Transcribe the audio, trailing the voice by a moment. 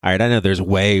All right, I know there's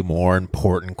way more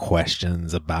important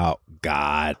questions about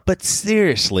God, but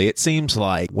seriously, it seems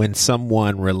like when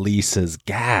someone releases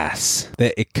gas,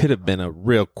 that it could have been a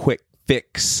real quick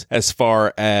fix as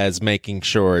far as making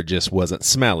sure it just wasn't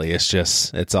smelly.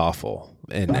 It's awful.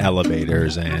 In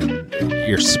elevators, and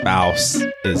your spouse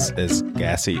is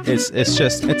gassy.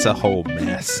 It's a whole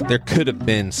mess. There could have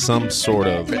been some sort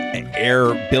of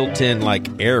built-in like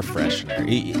air freshener,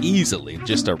 easily,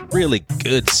 just a really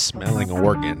good smelling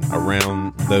organ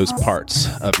around those parts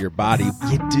of your body.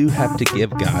 You do have to give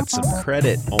God some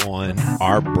credit on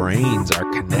our brains are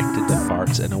connected to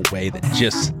farts in a way that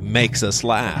just makes us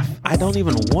laugh. I don't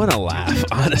even want to laugh,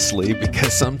 honestly,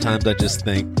 because sometimes I just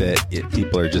think that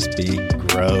people are just being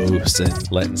gross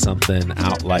and letting something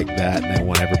out like that, and they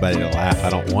want everybody to laugh. I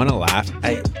don't want to laugh.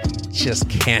 I just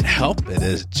can't help it.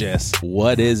 It's just,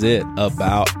 what is it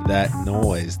about that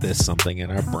noise? There's something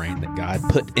in our brain that God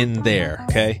put in there,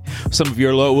 okay? Some of you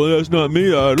are like, well, that's not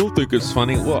me. I don't think it's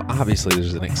funny. Well, obviously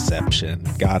there's an exception.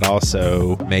 God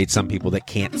also made some people that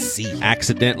can't see.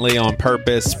 Accidentally, on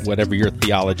purpose, whatever your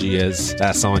theology is,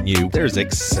 that's on you. There's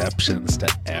exceptions to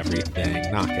everything.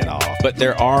 Knock it off. But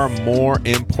there are more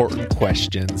important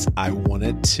questions. I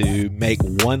wanted to make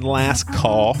one last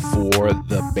call for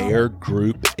the Bear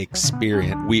Group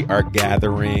Experience. We are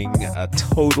gathering a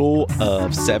total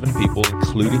of 7 people,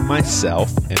 including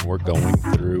myself, and we're going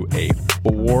through a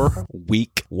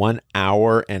 4-week, 1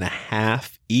 hour and a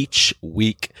half each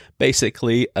week,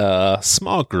 basically a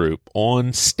small group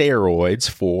on steroids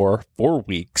for 4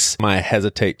 weeks. I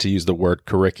hesitate to use the word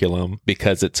curriculum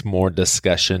because it's more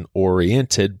discussion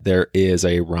oriented. There is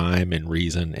a rhyme and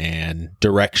reason and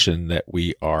direction that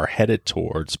we are headed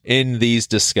towards. In these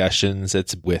discussions,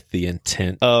 it's with the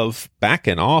intent of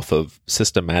backing off of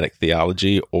systematic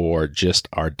theology or just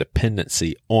our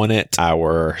dependency on it,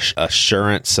 our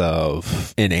assurance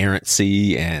of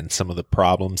inerrancy and some of the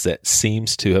problems that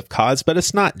seems to have caused. But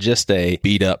it's not just a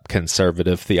beat up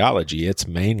conservative theology. It's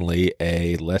mainly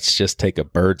a let's just take a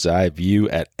bird's eye view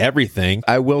at everything.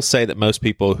 I will say that most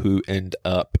people who end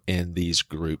up in these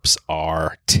groups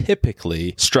are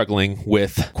typically struggling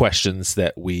with questions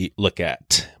that we look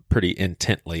at pretty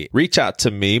intently. Reach out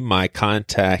to me. My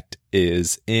contact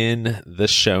is in the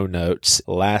show notes.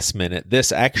 Last minute.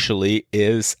 This actually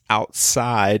is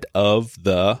outside of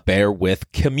the Bear With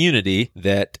community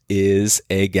that is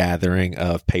a gathering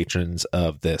of patrons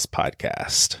of this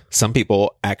podcast. Some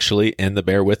people actually in the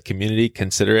Bear With community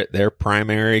consider it their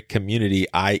primary community,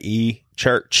 i.e.,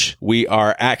 church. We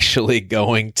are actually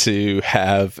going to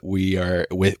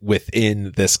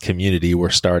within this community, we're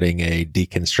starting a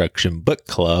deconstruction book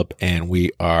club, and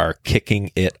we are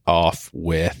kicking it off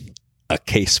with A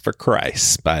Case for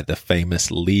Christ by the famous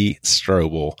Lee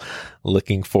Strobel.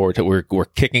 Looking forward to we're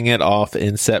kicking it off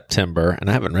in September, and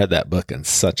I haven't read that book in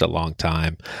such a long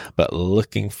time, but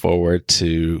looking forward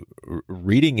to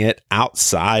reading it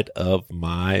outside of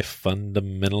my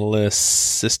fundamentalist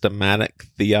systematic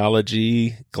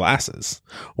theology classes.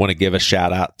 Want to give a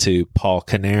shout out to Paul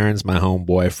Canarins, my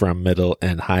homeboy from middle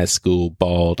and high school,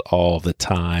 bald all the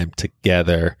time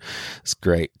together. It's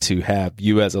great to have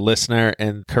you as a listener,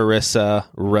 and Carissa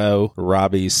Rowe,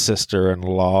 Robbie's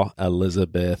sister-in-law,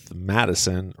 Elizabeth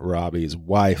Madison, Robbie's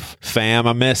wife. Fam,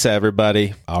 I miss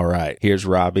everybody. All right, here's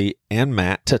Robbie and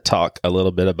Matt to talk a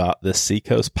little bit about the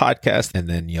Seacoast podcast, and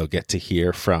then you'll get to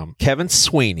hear from Kevin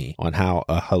Sweeney on how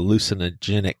a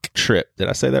hallucinogenic trip, did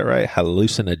I say that right?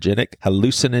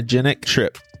 Hallucinogenic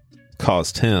trip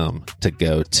caused him to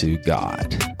go to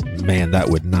God. Man, that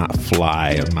would not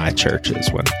fly in my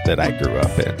churches that I grew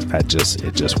up in. It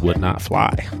just would not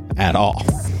fly at all.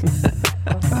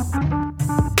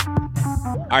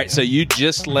 All right, so you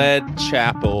just led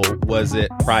chapel. Was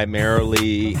it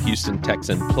primarily Houston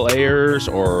Texan players,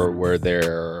 or were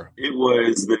there... It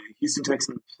was the Houston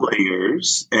Texan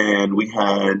players, and we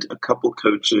had a couple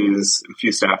coaches, a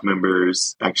few staff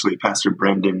members. Actually, Pastor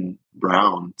Brendan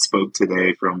Brown spoke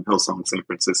today from Hillsong, San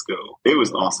Francisco. It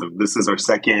was awesome. This is our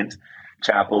second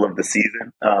chapel of the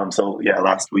season.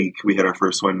 Last week we had our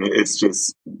first one. It's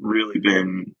just really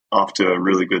been off to a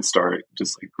really good start.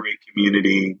 Just like great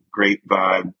community, great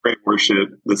vibe, great worship.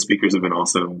 The speakers have been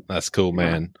awesome. That's cool,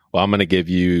 man. Well, I'm going to give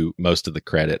you most of the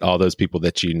credit. All those people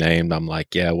that you named, I'm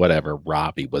like, yeah, whatever.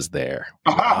 Robbie was there.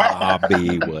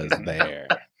 Robbie was there.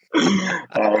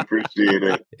 I appreciate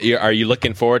it. Are you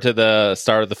looking forward to the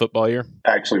start of the football year?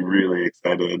 Actually, really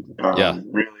excited.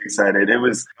 Really excited. It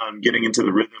was getting into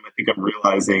the rhythm. I think I'm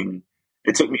realizing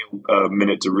it took me a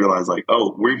minute to realize, like,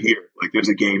 oh, we're here. Like, there's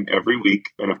a game every week.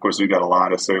 And of course, we've got a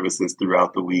lot of services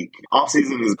throughout the week. Off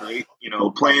season is great.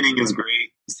 Planning is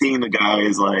great. seeing the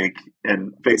guys like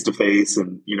and face to face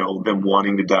and, them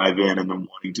wanting to dive in and them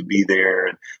wanting to be there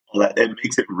and all that, it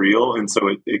makes it real. And so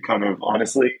it kind of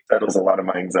honestly settles a lot of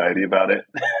my anxiety about it.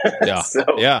 Yeah.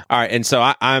 Yeah. All right. And so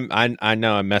I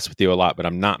know I mess with you a lot, but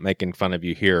I'm not making fun of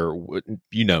you here.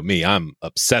 You know me, I'm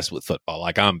obsessed with football.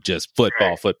 Like I'm just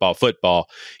football, right. football.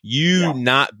 You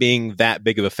not being that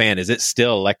big of a fan, is it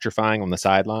still electrifying on the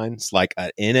sidelines? Like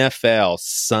an NFL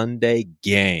Sunday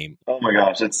game. Oh my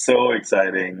gosh. It's so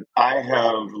exciting. I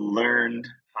have learned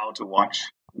how to watch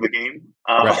the game.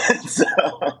 Right. So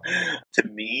to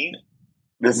me,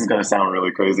 this is going to sound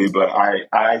really crazy, but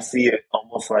I see it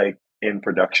almost like in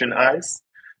production eyes.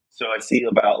 So I see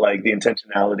about like the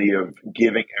intentionality of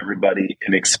giving everybody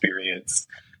an experience.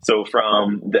 So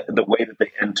from the way that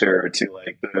they enter to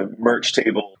like the merch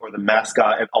table or the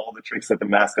mascot and all the tricks that the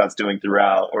mascot's doing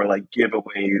throughout, or like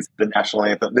giveaways, the national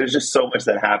anthem, there's just so much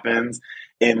that happens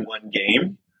in one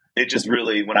game. It just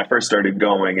really, when I first started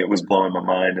going, it was blowing my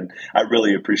mind, and I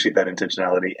really appreciate that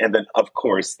intentionality. And then, of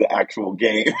course, the actual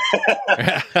game.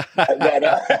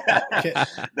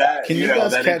 Can you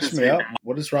guys catch me up?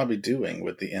 What is Robbie doing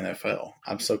with the NFL?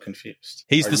 I'm so confused.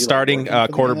 He's the starting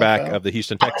quarterback of the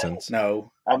Houston Texans.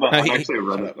 No. I'm actually a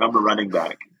running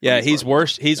back. Yeah, he's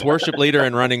worship leader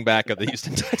and running back of the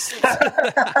Houston Texans.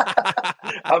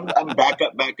 I'm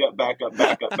backup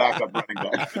running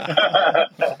back.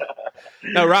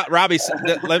 No, Robbie,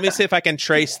 let me see if I can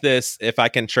trace this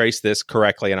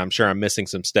correctly, and I'm sure I'm missing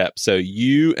some steps. So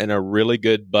you and a really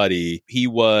good buddy, he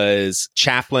was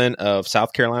chaplain of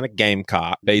South Carolina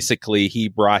Gamecock. Basically, he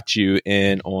brought you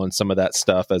in on some of that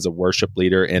stuff as a worship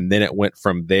leader, and then it went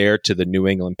from there to the New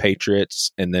England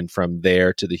Patriots, and then from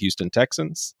there to the Houston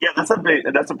Texans. Yeah, that's a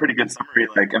pretty good summary.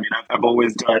 Like, I mean, I've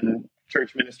always done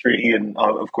church ministry and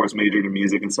of course majored in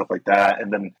music and stuff like that.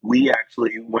 And then we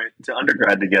actually went to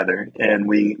undergrad together, and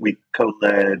we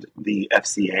co-led the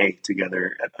FCA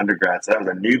together at undergrad. So that was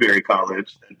at Newberry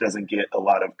College. That doesn't get a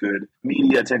lot of good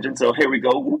media attention. So here we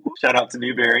go. Shout out to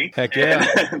Newberry. Heck yeah.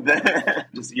 And then,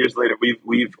 just years later,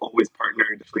 we've always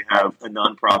partnered. We have a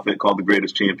nonprofit called The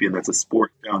Greatest Champion. That's a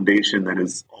sport foundation that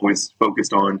is always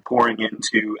focused on pouring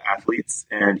into athletes.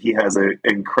 And he has an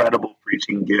incredible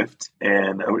preaching gift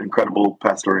and an incredible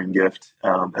pastoring gift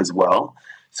as well.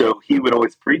 So he would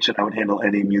always preach, and I would handle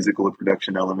any musical or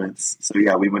production elements. So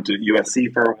yeah, we went to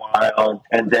USC for a while,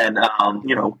 and then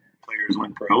players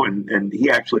went pro, and he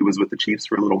actually was with the Chiefs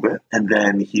for a little bit, and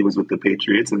then he was with the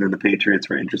Patriots, and then the Patriots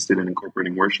were interested in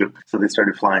incorporating worship, so they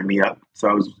started flying me up. So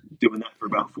I was doing that for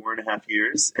about 4.5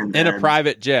 years, and then, in a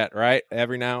private jet, right?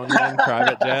 Every now and then,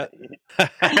 private jet.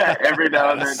 Every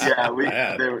now and then, yeah.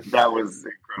 That was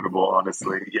incredible,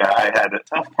 honestly. Yeah, I had a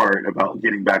tough part about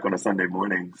getting back on a Sunday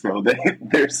morning, so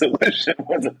their solution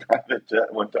was a private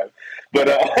jet one time. But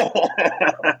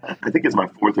I think it's my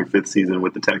 4th or 5th season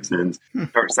with the Texans,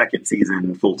 or 2nd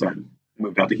season full time.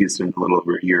 Moved out to Houston a little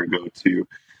over a year ago to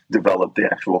develop the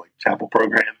actual chapel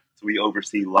program. So we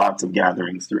oversee lots of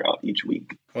gatherings throughout each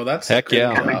week. Well, that's heck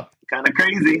yeah, kind of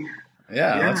crazy.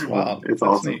 Yeah, that's wild. It's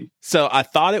awesome. Neat. So I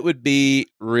thought it would be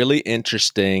really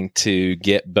interesting to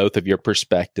get both of your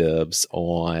perspectives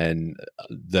on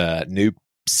the new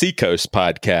Seacoast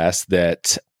podcast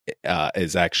that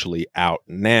is actually out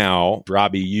now.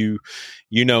 Robbie, you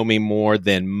know me more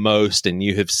than most, and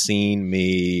you have seen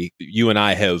me. You and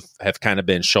I have kind of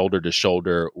been shoulder to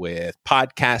shoulder with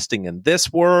podcasting in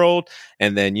this world,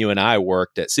 and then you and I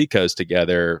worked at Seacoast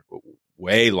together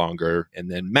way longer.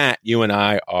 And then Matt, you and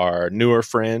I are newer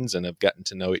friends and have gotten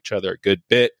to know each other a good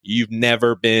bit. You've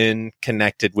never been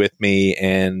connected with me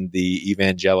in the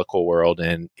evangelical world,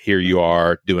 and here you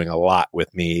are doing a lot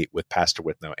with me with Pastor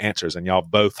with No Answers. And y'all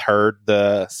both heard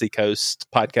the Seacoast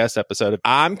podcast episode.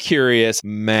 I'm curious,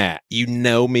 Matt, you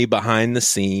know me behind the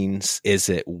scenes. Is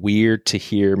it weird to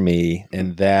hear me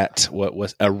in that, what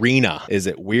was arena? Is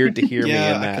it weird to hear me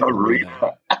in that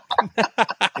arena?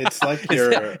 It's like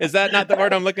is that not the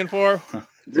word I'm looking for?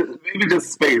 Maybe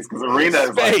just space, because arena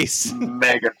is like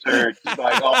mega church.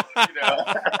 Like,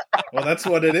 Well, that's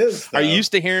what it is, though. Are you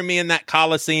used to hearing me in that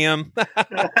Coliseum?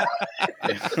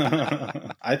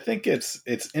 I think it's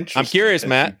interesting. I'm curious,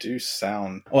 Matt. You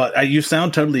sound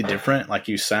totally different. Like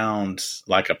you sound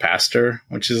like a pastor,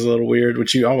 which is a little weird,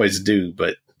 which you always do,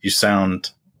 but you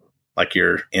sound like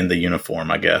you're in the uniform,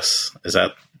 I guess. Is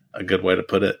that a good way to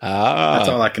put it? That's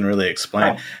all I can really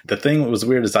explain. The thing that was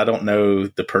weird is I don't know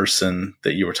the person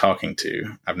that you were talking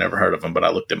to. I've never heard of him, but I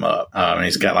looked him up. And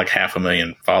he's got like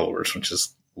 500,000 followers, which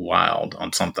is wild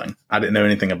on something. I didn't know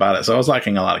anything about it. So I was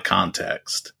lacking a lot of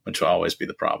context, which will always be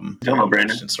the problem. Hello,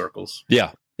 Brandon. In circles.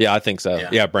 Yeah. Yeah, I think so.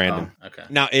 Yeah, Brandon. Oh, okay.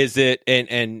 Now, is it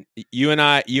and you and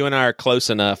I are close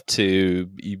enough to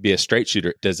you be a straight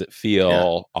shooter? Does it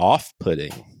feel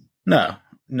off-putting? No.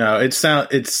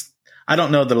 It's. I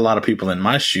don't know that a lot of people in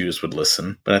my shoes would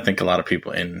listen, but I think a lot of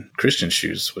people in Christian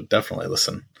shoes would definitely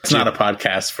listen. It's not a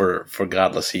podcast for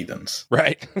godless heathens.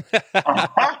 Right.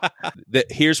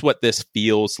 Here's what this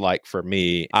feels like for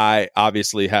me. I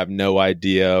obviously have no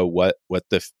idea what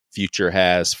the future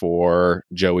has for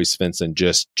Joey Svensson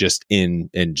just in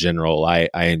general. I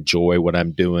enjoy what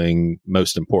I'm doing.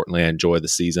 Most importantly, I enjoy the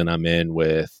season I'm in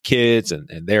with kids and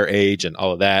their age and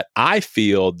all of that. I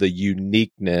feel the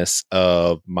uniqueness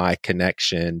of my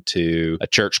connection to a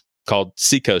church called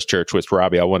Seacoast Church, which,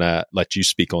 Robbie, I want to let you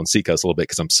speak on Seacoast a little bit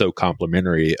because I'm so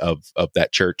complimentary of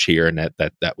that church here, and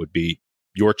that would be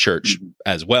your church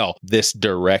as well. This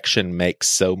direction makes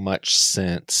so much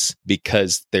sense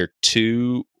because they're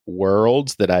two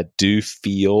worlds that I do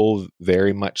feel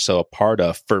very much so a part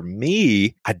of. For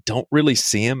me, I don't really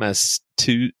see them as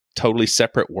two totally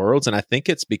separate worlds. And I think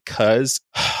it's because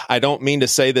I don't mean to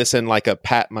say this in like a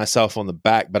pat myself on the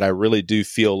back, but I really do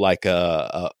feel like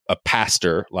a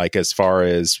pastor. Like, as far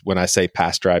as when I say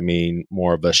pastor, I mean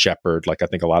more of a shepherd. Like, I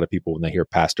think a lot of people, when they hear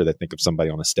pastor, they think of somebody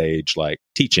on a stage like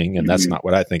teaching. And that's not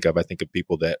what I think of. I think of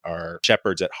people that are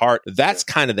shepherds at heart. That's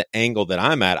kind of the angle that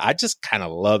I'm at. I just kind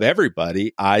of love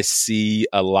everybody. I see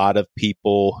a lot of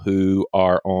people who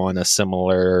are on a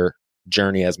similar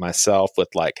journey as myself, with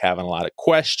like having a lot of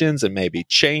questions and maybe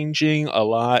changing a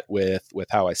lot with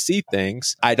how I see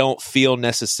things. I don't feel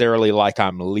necessarily like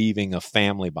I'm leaving a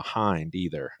family behind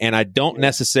either. And I don't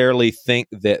necessarily think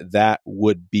that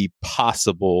would be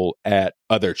possible at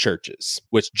other churches,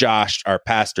 which Josh, our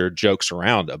pastor, jokes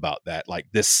around about that. Like,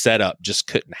 this setup just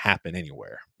couldn't happen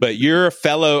anywhere. But you're a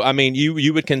fellow, I mean,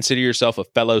 you would consider yourself a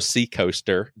fellow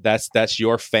Seacoaster. That's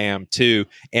your fam too.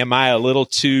 Am I a little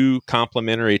too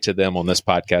complimentary to them on this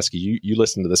podcast? You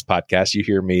listen to this podcast, you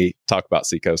hear me talk about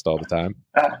Seacoast all the time.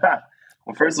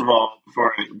 Well, first of all,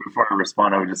 before I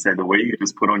respond, I would just say the way you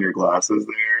just put on your glasses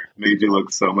there made you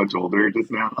look so much older just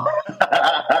now.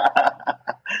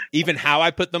 Even how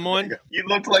I put them on? You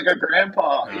looked like a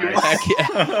grandpa. Heck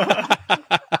yeah.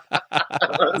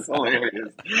 That's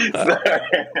hilarious.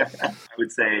 I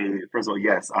would say, first of all,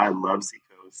 yes, I love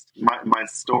Seacoast. My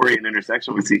story and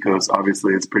intersection with Seacoast,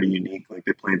 obviously, is pretty unique. Like,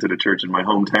 they planted a church in my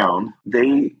hometown.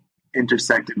 They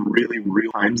intersected really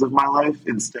real times of my life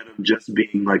instead of just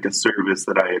being like a service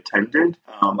that I attended.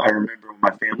 I remember when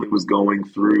my family was going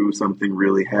through something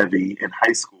really heavy in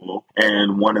high school,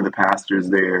 and one of the pastors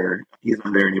there, he's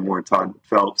not there anymore, Todd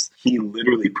Phelps, he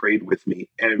literally prayed with me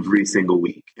every single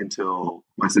week until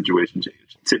my situation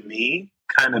changed. To me,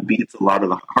 kind of beats a lot of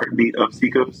the heartbeat of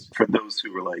Seacoast for those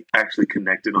who were like actually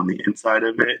connected on the inside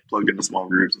of it, plugged into small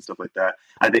groups and stuff like that.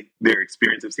 I think their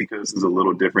experience of Seacoast is a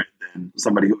little different than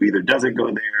somebody who either doesn't go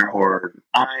there or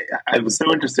I was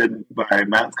so interested by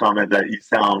Matt's comment that you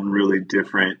sound really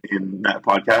different in that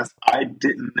podcast. I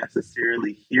didn't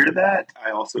necessarily hear that.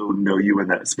 I also know you in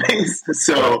that space,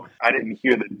 so I didn't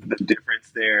hear the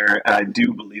difference there. And I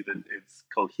do believe that it's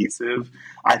cohesive.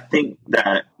 I think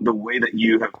that the way that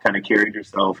you have kind of carried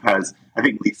yourself has, I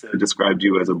think Lisa described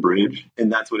you as a bridge, and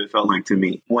that's what it felt like to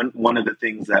me. One of the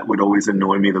things that would always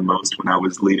annoy me the most when I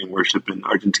was leading worship in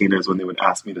Argentina is when they would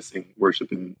ask me to sing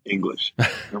worship in English. And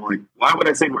I'm like, why would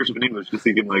I sing worship in English? Just so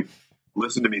you can like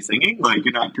listen to me singing? Like,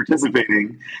 you're not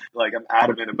participating. Like, I'm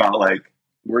adamant about like,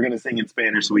 we're going to sing in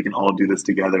Spanish so we can all do this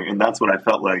together. And that's what I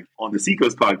felt like on the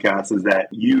Seacoast podcast, is that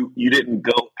you didn't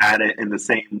go at it in the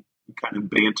same kind of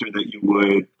banter that you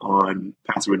would on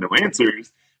Pastor with No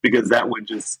Answers, because that would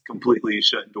just completely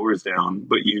shut doors down.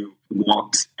 But you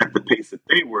walked at the pace that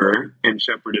they were and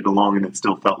shepherded along, and it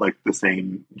still felt like the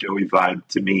same Joey vibe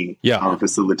to me. Yeah,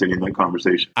 facilitating that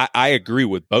conversation. I agree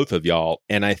with both of y'all,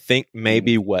 and I think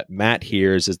maybe what Matt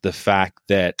hears is the fact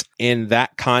that in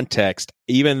that context,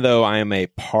 even though I am a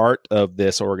part of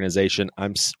this organization,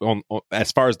 I'm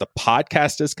as far as the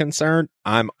podcast is concerned,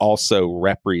 I'm also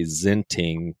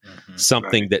representing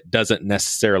something that doesn't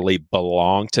necessarily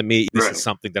belong to me. This is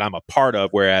something that I'm a part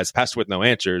of, whereas Pastor with No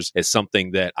Answers is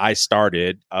something that I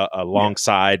started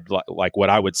alongside like what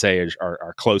I would say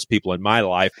are close people in my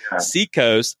life.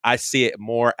 Seacoast, I see it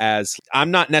more as,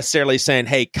 I'm not necessarily saying,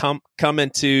 hey, come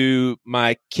into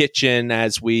my kitchen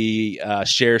as we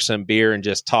share some beer and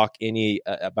just talk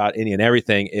about any and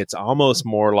everything. It's almost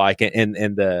more like, and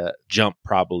the jump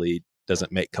probably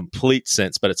doesn't make complete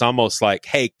sense, but it's almost like,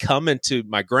 hey, come into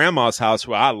my grandma's house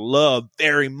where I love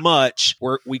very much,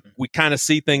 where we kind of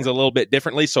see things a little bit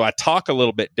differently. So I talk a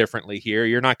little bit differently here.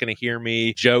 You're not going to hear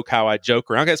me joke how I joke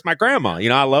around. It's my grandma.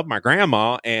 I love my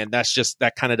grandma, and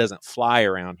that kind of doesn't fly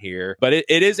around here. But it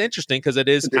is interesting because it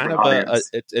is kind of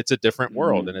it's a different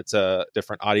world, and it's a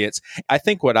different audience. I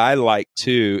think what I like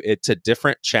too, it's a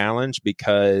different challenge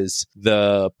because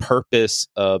the purpose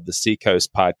of the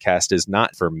Seacoast podcast is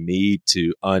not for me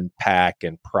to unpack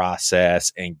and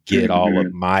process and get all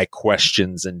of my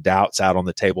questions and doubts out on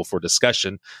the table for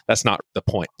discussion. That's not the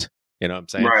point. You know what I'm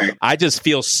saying? Right. I just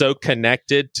feel so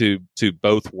connected to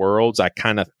both worlds. I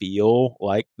kind of feel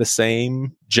like the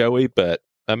same Joey, but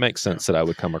that makes sense that I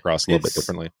would come across a little bit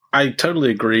differently. I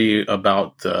totally agree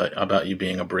about you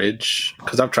being a bridge,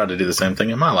 because I've tried to do the same thing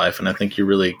in my life, and I think you're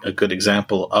really a good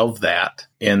example of that,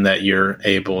 in that you're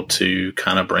able to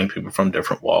kind of bring people from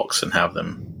different walks and have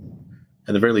them,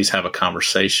 at the very least, have a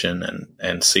conversation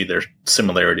and see their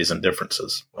similarities and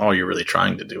differences. All you're really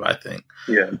trying to do, I think.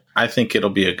 Yeah. I think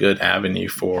it'll be a good avenue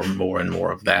for more and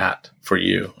more of that for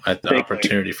you, an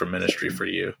opportunity for ministry for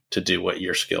you to do what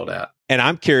you're skilled at. And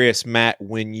I'm curious, Matt,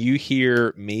 when you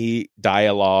hear me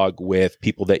dialogue with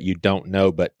people that you don't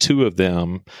know, but two of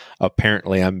them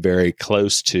apparently I'm very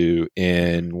close to,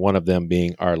 and one of them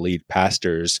being our lead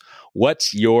pastors,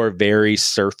 what's your very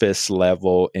surface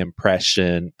level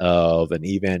impression of an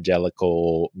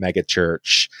evangelical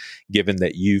megachurch, given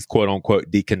that you've quote unquote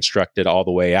deconstructed all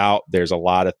the way out? There's a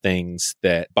lot of things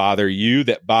that bother you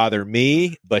that bother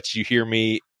me, but you hear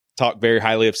me talk very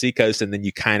highly of Seacoast, and then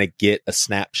you kind of get a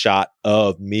snapshot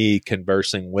of me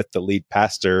conversing with the lead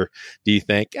pastor. Do you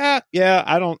think, I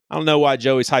don't know why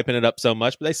Joey's hyping it up so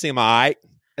much, but they seem all right.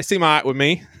 They seem all right with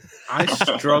me. I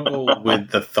struggle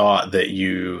with the thought that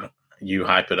you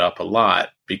hype it up a lot,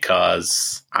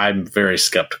 because I'm very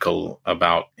skeptical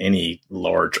about any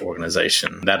large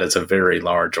organization. That is a very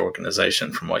large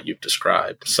organization from what you've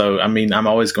described. So, I mean, I'm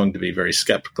always going to be very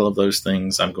skeptical of those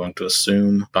things. I'm going to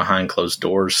assume behind closed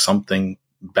doors something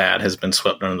bad has been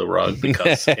swept under the rug,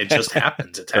 because it just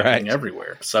happens. It's happening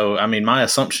everywhere. So, I mean, my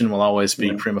assumption will always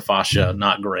be prima facie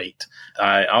not great.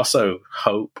 I also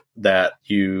hope that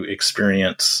you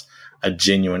experience a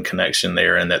genuine connection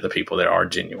there, and that the people there are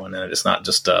genuine, and it's not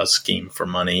just a scheme for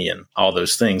money and all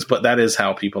those things. But that is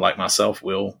how people like myself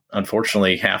will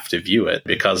unfortunately have to view it,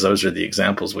 because those are the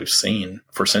examples we've seen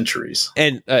for centuries.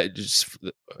 And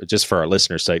just for our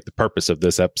listeners' sake, the purpose of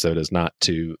this episode is not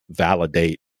to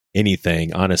validate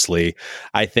anything. Honestly,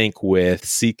 I think with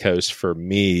Seacoast, for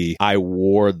me, I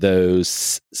wore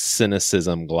those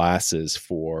cynicism glasses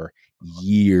for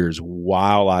years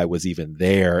while I was even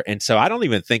there. And so I don't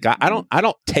even think I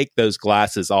don't take those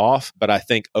glasses off, but I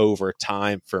think over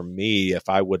time for me, if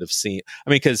I would have seen,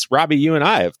 because Robbie, you and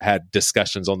I have had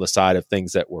discussions on the side of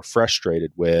things that we're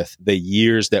frustrated with the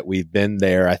years that we've been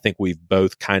there. I think we've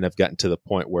both kind of gotten to the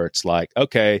point where it's like,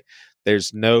 okay,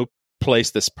 there's no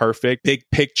place that's perfect. Big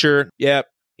picture. Yep.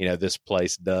 This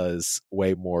place does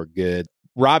way more good.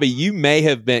 Robbie, you may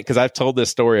have been, because I've told this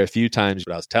story a few times,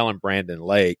 but I was telling Brandon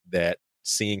Lake that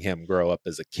seeing him grow up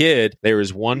as a kid, there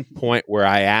was one point where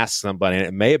I asked somebody, and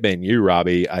it may have been you,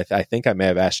 Robbie. I think I may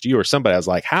have asked you or somebody. I was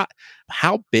like,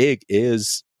 how big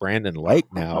is Brandon Lake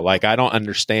now? Like, I don't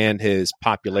understand his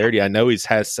popularity. I know he's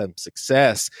had some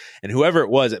success, and whoever it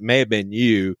was, it may have been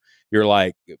you. You're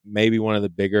like maybe one of the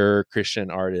bigger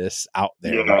Christian artists out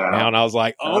there right now. And I was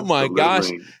like, oh my gosh.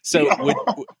 So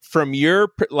from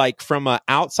an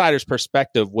outsider's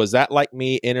perspective, was that like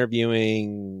me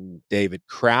interviewing David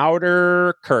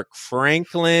Crowder, Kirk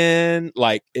Franklin?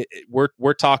 Like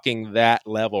we're talking that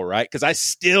level, right? Because I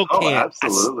still can't.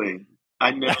 Absolutely. I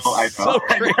know. So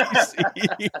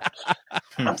crazy.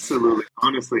 Absolutely.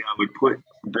 Honestly, I would put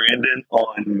Brandon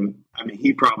on,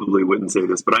 he probably wouldn't say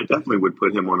this, but I definitely would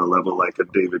put him on a level like a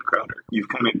David Crowder. You've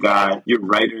kind of got your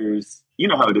writers, you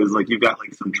know how it is, like you've got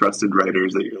like some trusted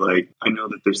writers that you're like, I know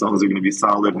that their songs are going to be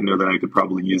solid. I know that I could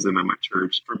probably use them at my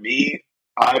church. For me,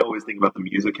 I always think about the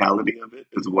musicality of it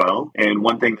as well. And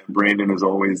one thing that Brandon has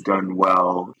always done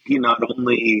well, he not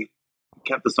only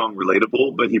kept the song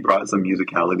relatable, but he brought some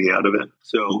musicality out of it.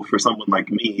 So for someone like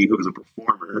me, who was a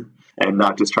performer and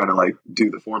not just trying to like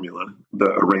do the formula,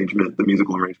 the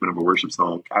musical arrangement of a worship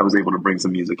song, I was able to bring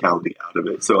some musicality out of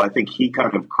it. So I think he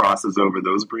kind of crosses over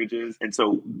those bridges. And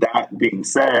so that being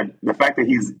said, the fact that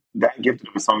he's that gifted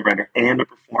of a songwriter and a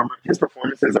performer, his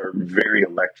performances are very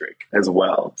electric as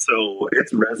well. So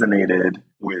it's resonated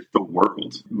with the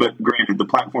world. But granted, the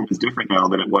platform is different now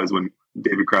than it was when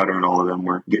David Crowder and all of them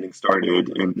were getting started.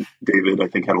 And David, I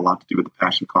think, had a lot to do with the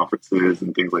passion conferences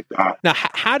and things like that. Now,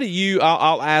 how do you,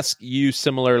 I'll ask you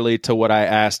similarly to what I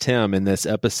asked him in this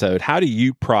episode, how do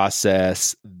you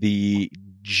process the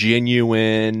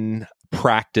genuine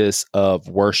practice of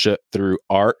worship through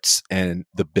arts and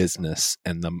the business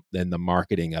and the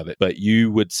marketing of it? But you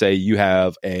would say you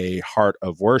have a heart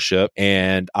of worship,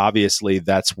 and obviously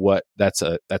that's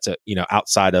a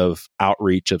outside of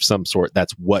outreach of some sort,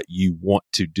 that's what you want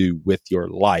to do with your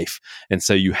life. And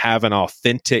so you have an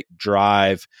authentic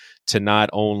drive to not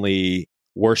only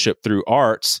worship through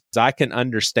arts. I can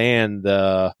understand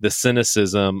the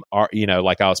cynicism,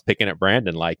 like I was picking at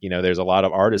Brandon, there's a lot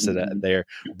of artists that they're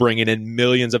bringing in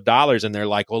millions of dollars and they're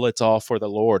like, well, it's all for the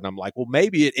Lord. And I'm like, well,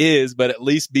 maybe it is, but at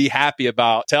least be happy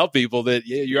tell people that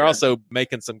you're also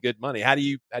making some good money. How do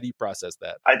you process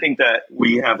that? I think that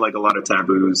we have a lot of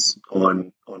taboos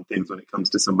on things when it comes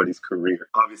to somebody's career.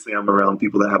 Obviously, I'm around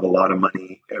people that have a lot of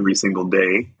money every single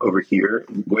day over here,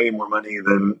 way more money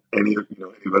than any of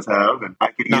us have. And I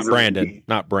could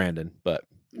not Brandon, but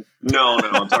no,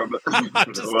 I'm talking about maybe,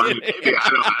 I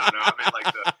don't know. I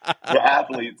mean, the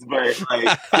athletes, but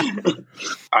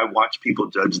I watch people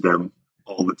judge them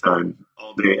all the time,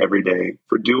 all day, every day,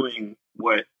 for doing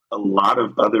what a lot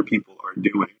of other people are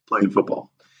doing, playing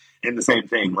football. And the same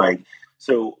thing,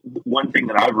 so one thing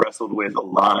that I've wrestled with a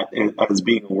lot as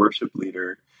being a worship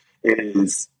leader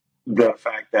is the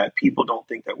fact that people don't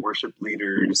think that worship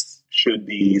leaders should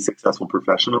be successful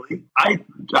professionally. I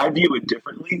view it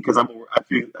differently because I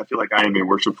feel like I am a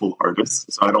worshipful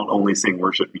artist. So I don't only sing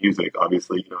worship music.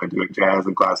 Obviously, I do jazz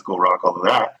and classical rock, all of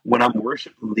that. When I'm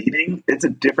worship leading, it's a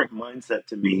different mindset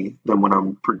to me than when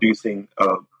I'm producing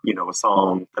a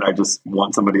song that I just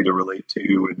want somebody to relate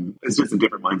to. And it's just a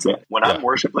different mindset. When I'm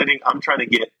worship leading, I'm trying to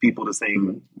get people to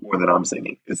sing more than I'm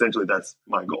singing. Essentially, that's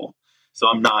my goal. So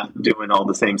I'm not doing all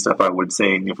the same stuff I would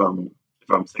sing if I'm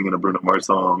singing a Bruno Mars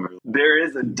song. There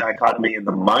is a dichotomy in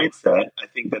the mindset. I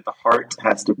think that the heart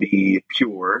has to be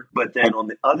pure. But then on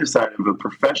the other side of a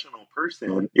professional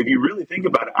person, if you really think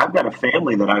about it, I've got a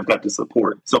family that I've got to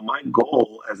support. So my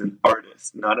goal as an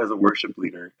artist, not as a worship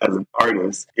leader, as an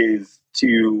artist, is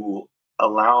to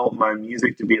allow my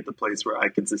music to be at the place where I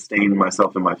can sustain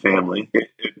myself and my family.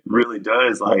 It really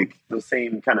does, the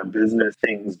same kind of business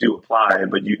things do apply,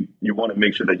 but you want to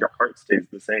make sure that your heart stays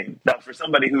the same. Now, for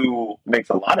somebody who makes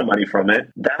a lot of money from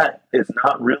it, that is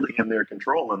not really in their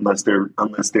control unless they're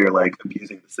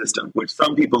abusing the system, which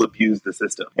some people abuse the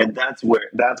system. And that's where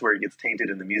it gets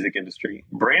tainted in the music industry.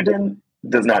 Brandon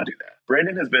does not do that.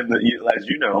 Brandon has been, as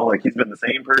you know, he's been the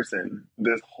same person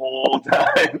this whole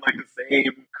time, the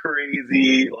same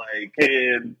crazy,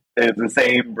 kid. It's the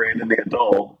same Brandon the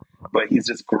adult, but he's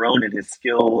just grown in his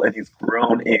skill and he's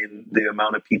grown in the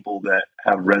amount of people that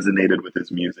have resonated with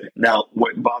his music. Now,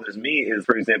 what bothers me is,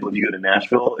 for example, if you go to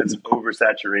Nashville, it's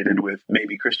oversaturated with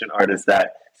maybe Christian artists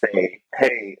that say,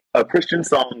 hey, a Christian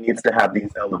song needs to have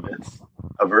these elements.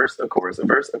 A verse, a chorus, a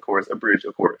verse, a chorus, a bridge,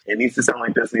 a chorus. It needs to sound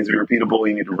like this, it needs to be repeatable,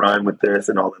 you need to rhyme with this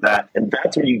and all of that. And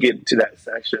that's when you get to that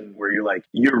section where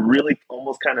you're really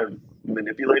almost kind of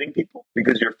manipulating people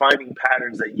because you're finding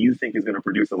patterns that you think is going to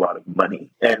produce a lot of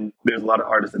money. And there's a lot of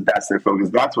artists that that's their focus.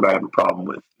 That's what I have a problem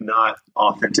with, not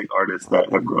authentic artists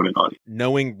that have grown an audience.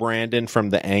 Knowing Brandon from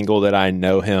the angle that I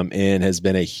know him in has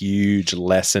been a huge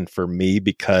lesson for me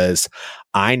because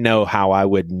I know how I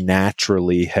would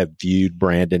naturally have viewed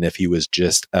Brandon if he was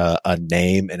just a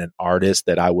name and an artist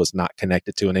that I was not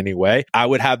connected to in any way. I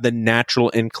would have the natural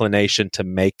inclination to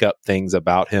make up things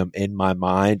about him in my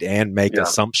mind and make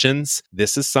assumptions.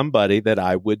 This is somebody that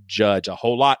I would judge a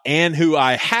whole lot and who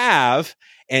I have.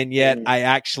 And yet I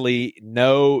actually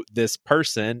know this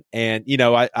person. And,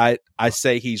 I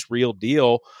say he's real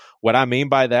deal. What I mean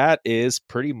by that is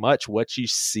pretty much what you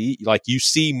see. You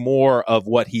see more of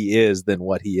what he is than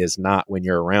what he is not when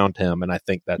you're around him. And I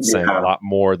think that's saying a lot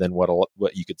more than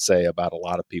what you could say about a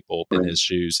lot of people in his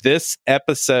shoes. This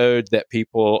episode that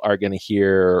people are going to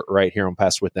hear right here on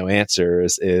Pastor with No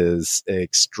Answers is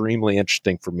extremely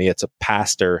interesting for me. It's a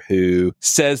pastor who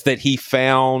says that he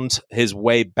found his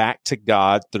way back to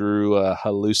God through a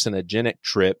hallucinogenic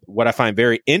trip. What I find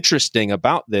very interesting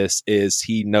about this is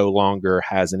he no longer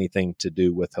has anything to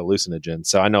do with hallucinogens.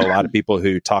 So I know a lot of people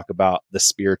who talk about the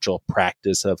spiritual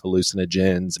practice of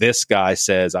hallucinogens. This guy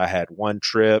says, I had one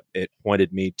trip. It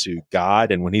pointed me to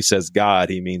God. And when he says God,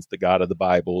 he means the God of the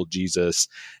Bible, Jesus.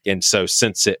 And so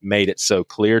since it made it so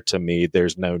clear to me,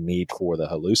 there's no need for the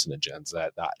hallucinogens.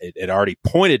 It already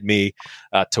pointed me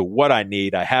to what I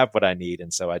need. I have what I need.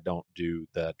 And so I don't do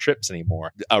the trips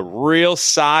anymore. A real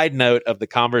side note of the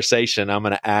conversation, I'm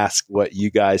going to ask what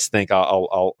you guys think.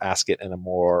 I'll ask it in a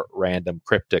more more random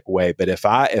cryptic way. But if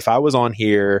I was on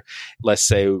here, let's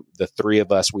say the three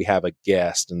of us, we have a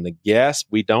guest, and the guest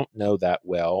we don't know that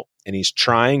well, and he's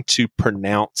trying to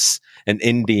pronounce an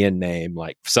Indian name,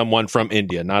 like someone from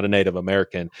India, not a Native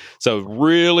American. So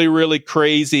really, really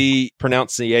crazy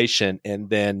pronunciation.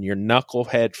 And then your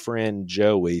knucklehead friend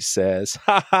Joey says,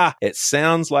 "Ha ha, it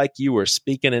sounds like you were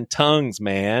speaking in tongues,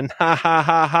 man. Ha ha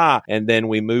ha ha." And then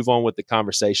we move on with the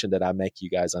conversation. Did I make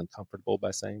you guys uncomfortable by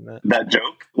saying that? That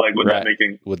joke? Like, would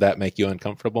that make you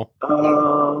uncomfortable?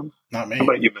 Not me. How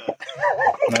about you, Matt?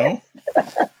 No.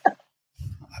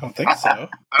 I don't think so.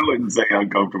 I wouldn't say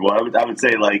uncomfortable. I would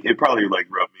say like it probably like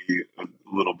rubbed me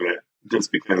a little bit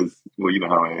just because, well, you know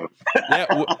how I am.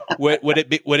 Yeah.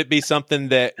 Would it be something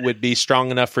that would be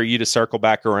strong enough for you to circle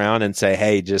back around and say,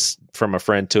 hey, just from a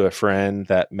friend to a friend,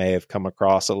 that may have come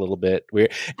across a little bit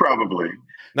weird? Probably.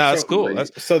 No, that's cool.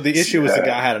 So the issue was the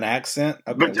guy had an accent.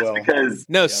 Okay, but just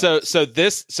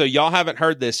because so y'all haven't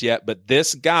heard this yet, but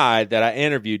this guy that I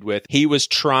interviewed with, he was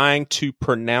trying to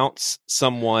pronounce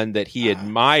someone that he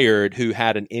admired who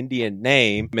had an Indian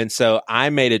name, and so I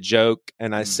made a joke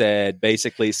and I said,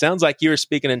 basically, sounds like you were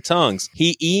speaking in tongues.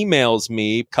 He emails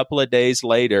me a couple of days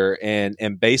later, and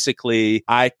basically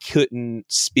I couldn't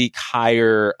speak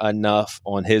higher enough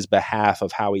on his behalf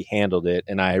of how he handled it,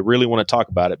 and I really want to talk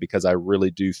about it because I really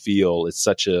do feel it's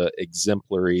such a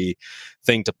exemplary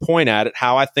thing to point at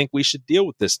how I think we should deal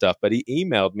with this stuff. But he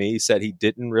emailed me. He said he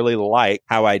didn't really like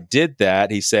how I did that.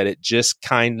 He said it just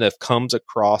kind of comes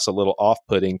across a little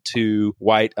off-putting to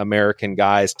white American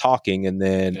guys talking. And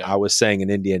then I was saying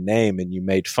an Indian name and you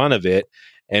made fun of it.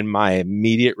 And my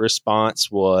immediate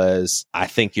response was, I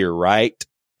think you're right.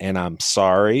 And I'm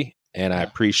sorry. And I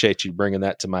appreciate you bringing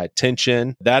that to my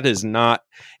attention. That is not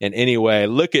in any way,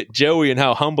 look at Joey and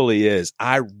how humble he is.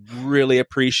 I really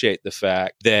appreciate the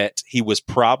fact that he was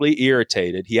probably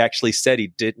irritated. He actually said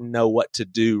he didn't know what to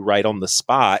do right on the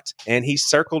spot. And he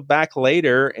circled back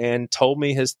later and told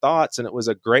me his thoughts. And it was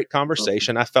a great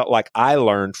conversation. I felt like I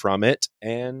learned from it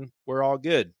and we're all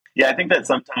good. Yeah, I think that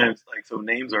sometimes, like, so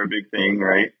names are a big thing,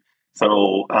 right?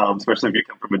 So especially if you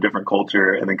come from a different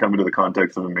culture and then come into the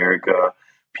context of America,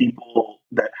 people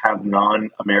that have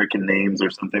non-American names or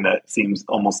something that seems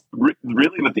almost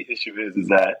really what the issue is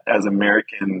that as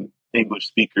American English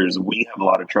speakers, we have a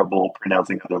lot of trouble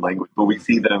pronouncing other language, but we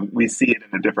see it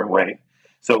in a different way.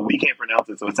 So we can't pronounce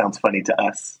it, so it sounds funny to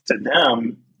us. To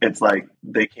them, it's like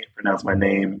they can't pronounce my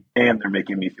name and they're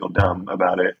making me feel dumb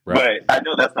about it. Right. But I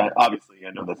know that's not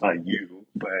you,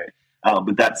 but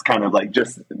that's kind of like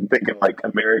just thinking like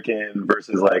American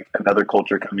versus like another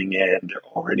culture coming in. They're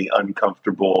already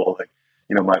uncomfortable. Like,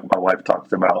 you know, my wife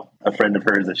talks about a friend of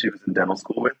hers that she was in dental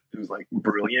school with, who was like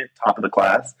brilliant, top of the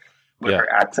class. But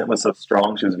her accent was so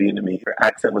strong, she was Vietnamese. Her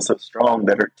accent was so strong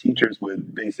that her teachers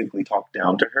would basically talk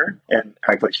down to her and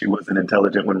act like she wasn't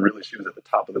intelligent when really she was at the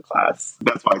top of the class.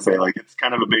 That's why I say, like, it's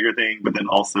kind of a bigger thing, but then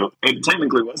also, it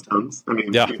technically was tongues. I mean,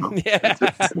 you know, that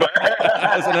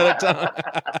was another tongue.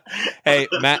 Hey,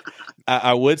 Matt,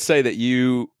 I would say that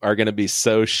you are going to be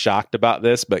so shocked about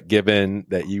this, but given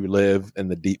that you live in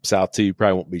the deep South too, you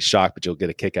probably won't be shocked, but you'll get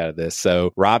a kick out of this.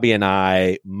 So Robbie and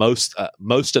I, most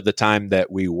of the time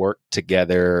that we worked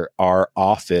together, our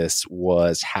office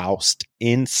was housed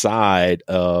inside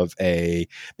of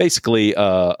basically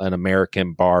an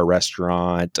American bar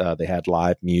restaurant. They had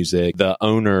live music. The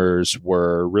owners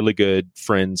were really good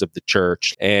friends of the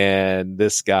church. And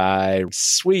this guy,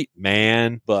 sweet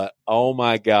man, but oh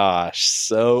my gosh,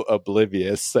 so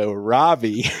oblivious. So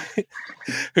Robbie,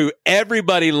 who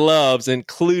everybody loves,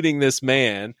 including this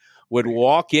man, would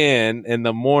walk in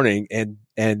the morning and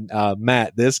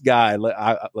Matt, this guy,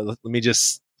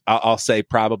 I'll say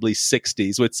probably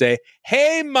 60s, would say,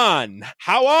 "Hey, man,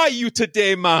 how are you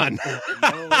today, man?"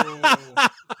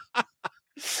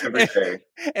 Every day.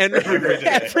 And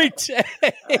every day.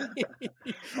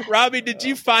 Robbie, did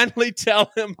you finally tell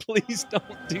him, please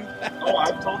don't do that? Oh,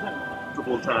 I've told him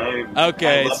multiple times.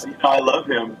 Okay. I love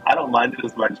him. I don't mind it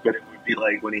as much, but it would be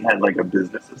like when he had like a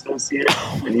business associate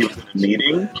and he was in a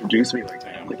meeting, introduce me like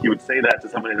that. Like he would say that to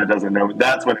somebody that doesn't know me.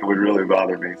 That's when it would really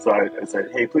bother me. So I said,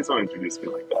 hey, please don't introduce me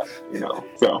like that. You know,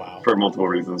 so for multiple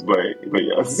reasons, but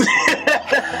yes.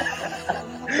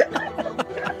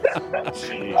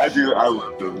 I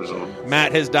love them though.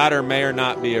 Matt, his daughter may or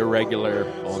not be a regular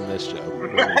on this show. We'll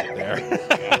leave it there.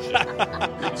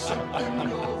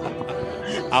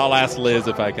 I'll ask Liz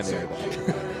if I can hear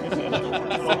that.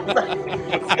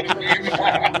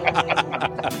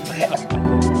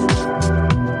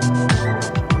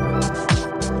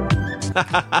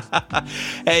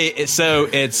 Hey, so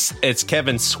it's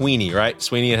Kevin Sweeney, right?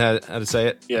 Sweeney, how to say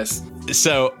it? Yes.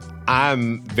 So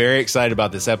I'm very excited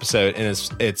about this episode,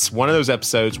 and it's one of those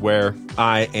episodes where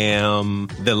I am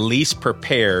the least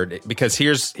prepared, because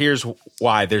here's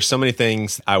why. There's so many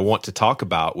things I want to talk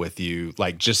about with you.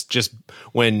 Like just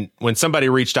when somebody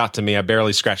reached out to me, I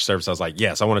barely scratched the surface. I was like,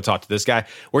 yes, I want to talk to this guy.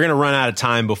 We're going to run out of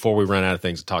time before we run out of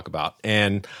things to talk about.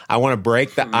 And I want to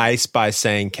break the ice by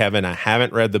saying, Kevin, I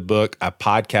haven't read the book. I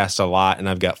podcast a lot, and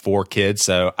I've got 4 kids,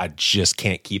 so I just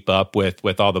can't keep up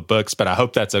with all the books, but I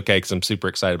hope that's okay, because I'm super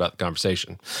excited about the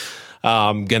conversation.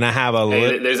 Gonna have a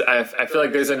I feel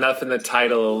like there's enough in the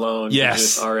title alone.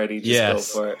 Yes. To go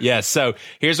for it. Yes. So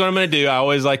here's what I'm gonna do. I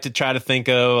always like to try to think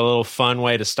of a little fun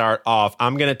way to start off.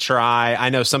 I'm gonna try. I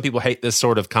know some people hate this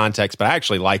sort of context, but I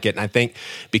actually like it. And I think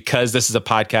because this is a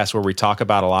podcast where we talk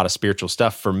about a lot of spiritual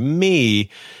stuff, for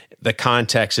me, the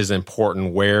context is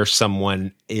important, where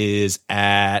someone is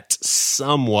at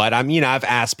somewhat. I've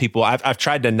asked people, I've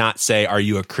tried to not say, are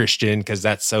you a Christian? Because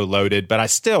that's so loaded, but I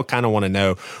still kind of want to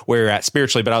know where you're at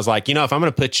spiritually. But I was like, if I'm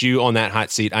going to put you on that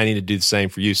hot seat, I need to do the same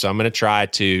for you. So I'm going to try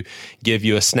to give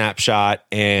you a snapshot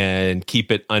and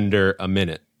keep it under a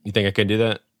minute. You think I can do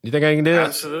that? You think I can do that?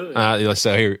 Absolutely.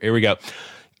 So here we go.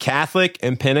 Catholic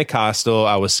and Pentecostal,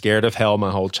 I was scared of hell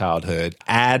my whole childhood.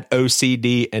 Add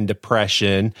OCD and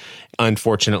depression.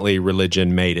 Unfortunately,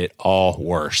 religion made it all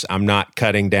worse. I'm not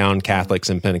cutting down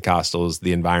Catholics and Pentecostals.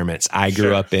 The environments I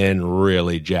grew up in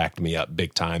really jacked me up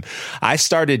big time. I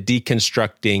started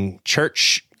deconstructing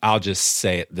church, I'll just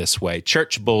say it this way,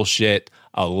 church bullshit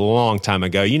a long time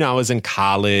ago. I was in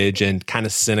college and kind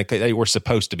of cynical. They were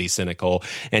supposed to be cynical,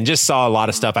 and just saw a lot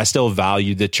of stuff. I still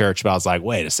valued the church, but I was like,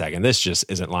 wait a second, this just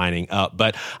isn't lining up.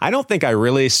 But I don't think I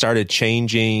really started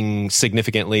changing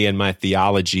significantly in my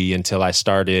theology until I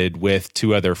started with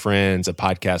 2 other friends, a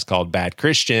podcast called Bad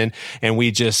Christian. And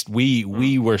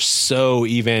we were so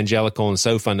evangelical and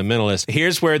so fundamentalist.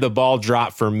 Here's where the ball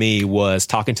dropped for me, was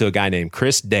talking to a guy named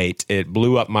Chris Date. It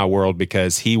blew up my world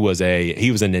because he was an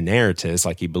inerrantist.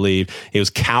 Like he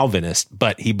was Calvinist,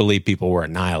 but he believed people were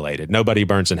annihilated. Nobody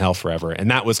burns in hell forever.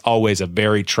 And that was always a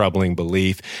very troubling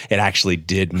belief. It actually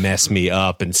did mess me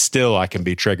up, and still I can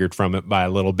be triggered from it by a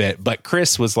little bit. But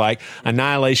Chris was like,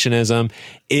 annihilationism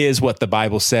is what the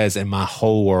Bible says. And my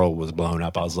whole world was blown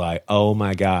up. I was like, oh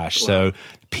my gosh. Wow. So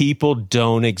people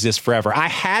don't exist forever. I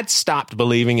had stopped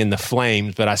believing in the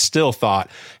flames, but I still thought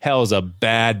hell is a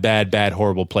bad, bad, bad,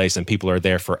 horrible place, and people are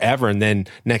there forever. And then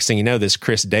next thing you know, this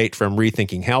Chris Date from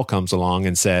Rethinking Hell comes along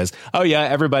and says, oh yeah,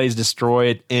 everybody's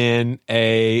destroyed in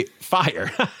a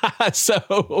fire.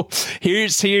 So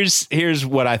here's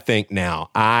what I think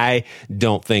now. I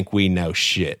don't think we know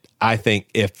shit. I think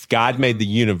if God made the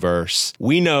universe,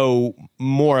 we know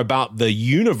more about the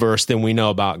universe than we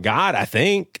know about God, I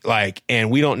think.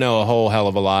 And we don't know a whole hell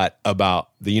of a lot about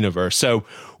the universe. So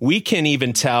we can't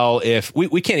even tell if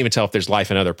there's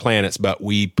life in other planets, but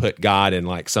we put God in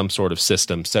like some sort of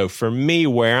system. So for me,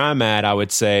 where I'm at, I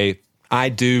would say I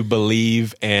do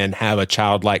believe and have a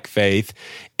childlike faith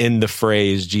in the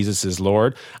phrase Jesus is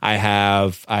Lord. I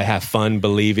have fun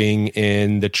believing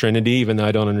in the Trinity, even though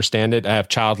I don't understand it. I have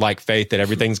childlike faith that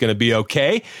everything's going to be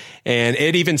okay. And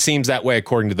it even seems that way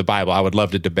according to the Bible. I would love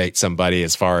to debate somebody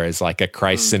as far as like a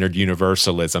Christ-centered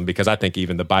universalism, because I think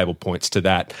even the Bible points to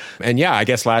that. And yeah, I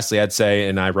guess lastly, I'd say,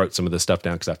 and I wrote some of this stuff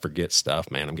down because I forget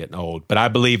stuff, man, I'm getting old. But I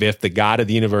believe if the God of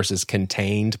the universe is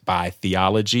contained by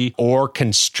theology or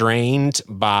constrained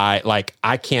by, like,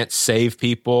 I can't save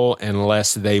people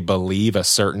unless they believe a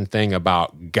certain thing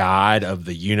about God of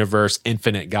the universe,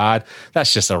 infinite God.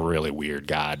 That's just a really weird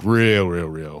God. Real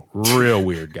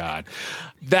weird God.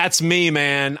 That's me,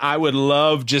 man. I would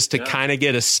love just to kind of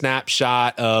get a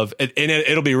snapshot of, and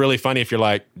it'll be really funny if you're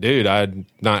like, dude, I'm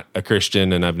not a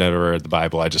Christian and I've never read the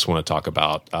Bible. I just want to talk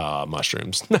about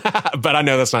mushrooms. But I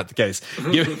know that's not the case.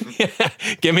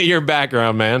 Give me your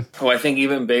background, man. Well, I think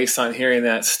even based on hearing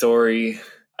that story,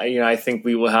 I think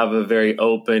we will have a very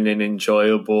open and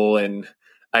enjoyable, and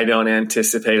I don't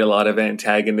anticipate a lot of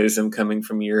antagonism coming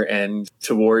from your end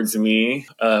towards me,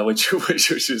 which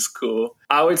is cool.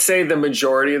 I would say the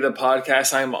majority of the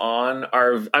podcasts I'm on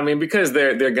are, because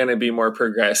they're going to be more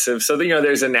progressive. So,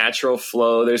 there's a natural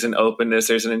flow, there's an openness,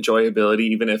 there's an enjoyability,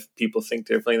 even if people think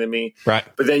differently than me. Right.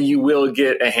 But then you will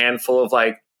get a handful of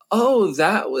like, oh,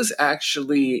 that was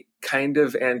actually kind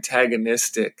of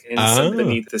antagonistic in some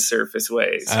beneath the surface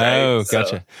ways. Right? Oh,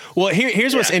 gotcha. Well,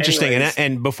 here's what's interesting,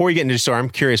 and before you get into the story, I'm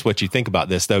curious what you think about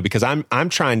this though, because I'm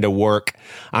trying to work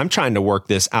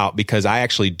this out, because I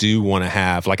actually do want to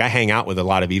have, like, I hang out with a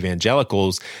lot of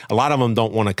evangelicals. A lot of them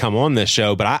don't want to come on this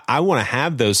show, but I want to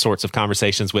have those sorts of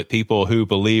conversations with people who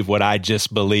believe what I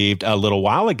just believed a little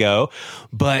while ago,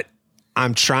 but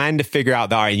I'm trying to figure out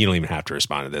the art. You don't even have to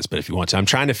respond to this, but if you want to, I'm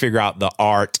trying to figure out the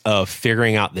art of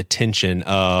figuring out the tension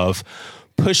of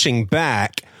pushing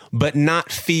back, but not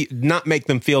make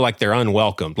them feel like they're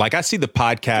unwelcomed. Like I see the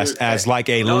podcast as like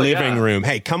a living room.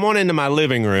 Hey, come on into my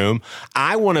living room.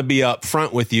 I want to be up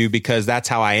front with you because that's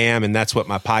how I am and that's what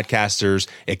my podcasters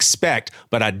expect,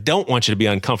 but I don't want you to be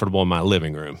uncomfortable in my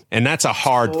living room. And that's a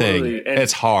hard thing.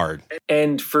 It's hard.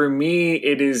 And for me,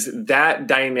 it is that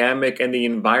dynamic and the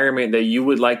environment that you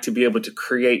would like to be able to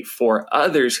create for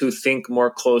others who think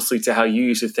more closely to how you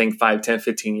used to think 5, 10,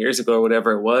 15 years ago or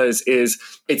whatever it was, is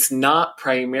it's not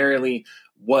primarily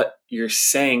what you're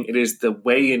saying. It is the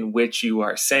way in which you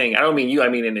are saying. I don't mean you, I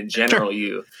mean in a general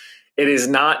you. It is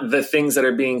not the things that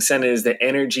are being said. It is the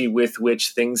energy with which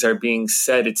things are being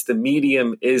said. It's the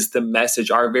medium is the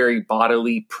message. Our very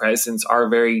bodily presence, our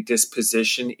very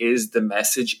disposition is the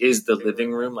message, is the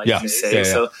living room, like you say. Yeah.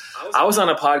 So I was on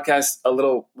a podcast,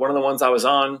 one of the ones I was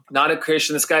on, not a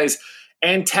Christian. This guy's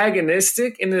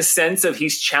antagonistic in the sense of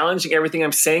he's challenging everything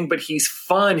I'm saying, but he's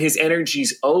fun. His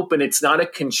energy's open. It's not a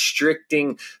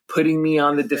constricting, putting me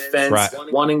on the defense,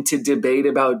 wanting to debate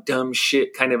about dumb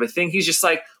shit kind of a thing. He's just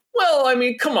like, well, I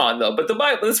mean, come on though, but the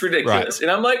Bible is ridiculous. And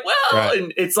I'm like, well,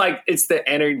 and it's like, it's the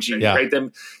energy, right?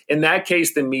 In that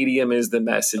case, the medium is the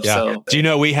message. So, do you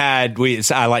know,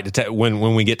 I like to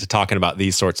when we get to talking about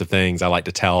these sorts of things, I like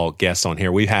to tell guests on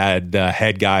here, we had the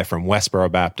head guy from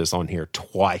Westboro Baptist on here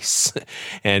twice.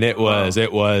 And it was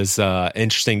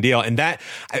interesting deal. And that,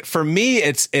 for me,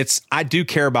 I do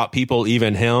care about people,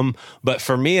 even him, but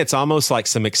for me, it's almost like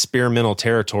some experimental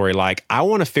territory. Like I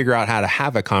want to figure out how to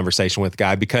have a conversation with a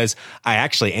guy because I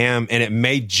actually am, and it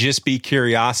may just be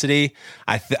curiosity.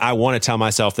 I want to tell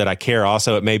myself that I care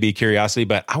also. It may be curiosity,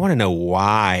 but I want to know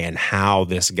why and how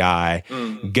this guy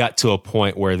got to a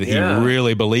point where he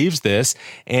really believes this.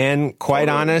 And quite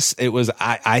honest, it was,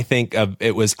 I think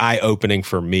it was eye-opening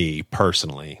for me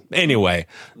personally. Anyway,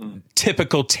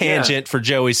 typical tangent for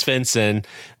Joey Svensson.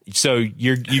 So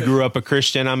you grew up a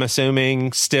Christian, I'm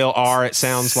assuming, still are, it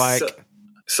sounds like.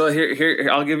 So here,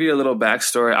 I'll give you a little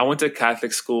backstory. I went to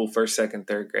Catholic school 1st, 2nd,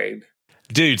 3rd grade.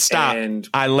 Dude, stop. And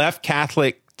I left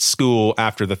Catholic school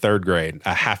after the 3rd grade.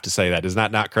 I have to say that. Is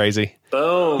that not crazy?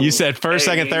 Boom. You said 1st,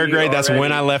 2nd, 3rd grade. That's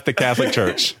when I left the Catholic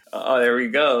church. Oh, there we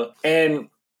go. And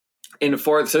in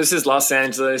 4th, so this is Los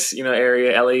Angeles,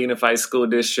 area, LA Unified School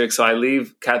District. So I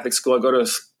leave Catholic school. I go to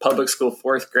public school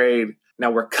 4th grade. Now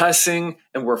we're cussing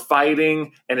and we're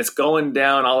fighting and it's going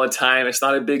down all the time. It's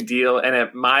not a big deal.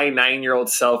 And my 9-year-old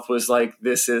self was like,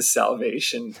 this is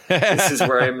salvation. This is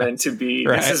where I'm meant to be.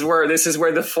 Right. This is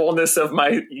where the fullness of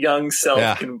my young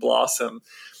self can blossom.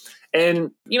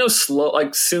 And,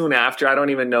 soon after, I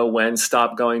don't even know when,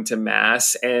 stopped going to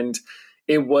mass. And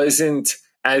it wasn't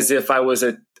as if I was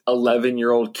a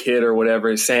 11-year-old kid or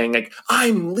whatever saying like,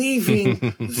 I'm leaving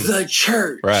the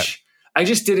church. Right. I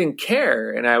just didn't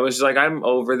care. And I was like, I'm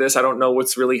over this. I don't know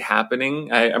what's really happening.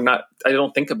 I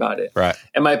don't think about it. Right.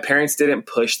 And my parents didn't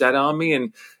push that on me.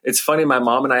 And it's funny, my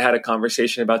mom and I had a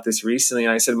conversation about this recently.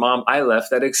 And I said, Mom, I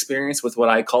left that experience with what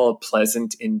I call a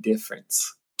pleasant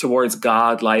indifference towards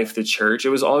God, life, the church. It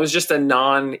was just a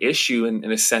non-issue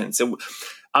in a sense.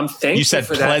 I'm thankful You said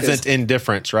for pleasant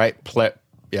indifference, right?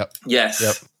 Yep. Yes.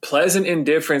 Yep. Pleasant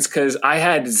indifference, because I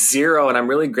had zero, and I'm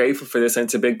really grateful for this, and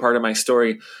it's a big part of my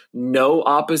story. No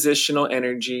oppositional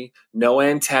energy, no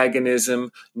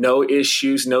antagonism, no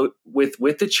issues, no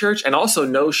with the church, and also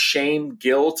no shame,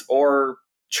 guilt, or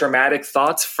traumatic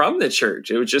thoughts from the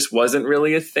church. It just wasn't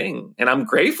really a thing. And I'm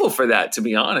grateful for that, to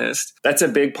be honest. That's a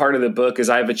big part of the book, is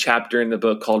I have a chapter in the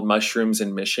book called Mushrooms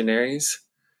and Missionaries.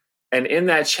 And in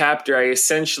that chapter, I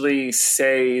essentially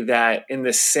say that in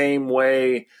the same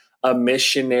way a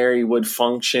missionary would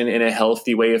function in a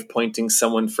healthy way of pointing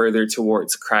someone further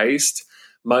towards Christ,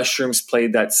 mushrooms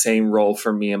played that same role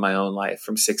for me in my own life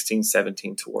from 16,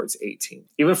 17 towards 18.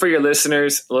 Even for your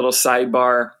listeners, a little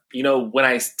sidebar, when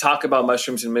I talk about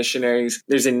mushrooms and missionaries,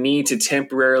 there's a need to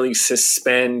temporarily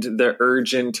suspend the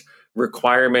urgent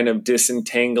requirement of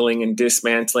disentangling and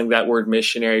dismantling that word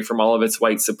missionary from all of its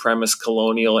white supremacist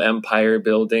colonial empire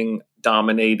building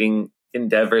dominating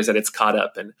endeavors that it's caught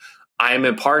up in. I am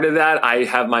a part of that. I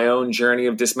have my own journey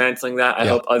of dismantling that. I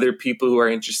hope other people who are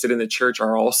interested in the church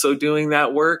are also doing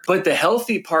that work. But the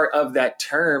healthy part of that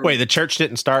term... Wait, the church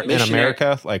didn't start in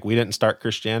America? Like, we didn't start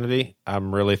Christianity?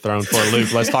 I'm really thrown for a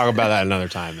loop. Let's talk about that another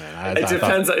time, then.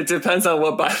 It depends on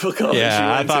what Bible college you went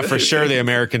I thought to. for sure the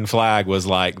American flag was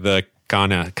like the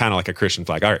kind of like a Christian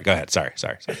flag. All right, go ahead. Sorry.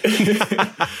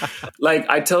 Like,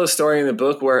 I tell a story in the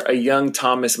book where a young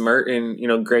Thomas Merton,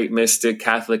 great mystic,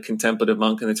 Catholic contemplative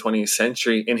monk in the 20th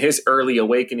century, in his early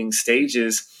awakening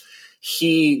stages,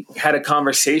 he had a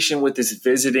conversation with this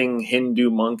visiting Hindu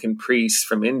monk and priest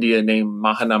from India named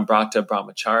Mahanambrata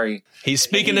Brahmachari. He's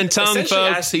speaking in tongues,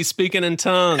 folks. He's speaking in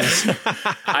tongues.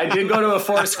 I did go to a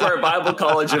Foursquare Bible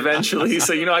college eventually,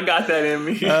 so I got that in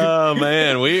me. Oh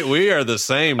man, we are the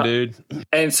same, dude.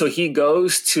 And so he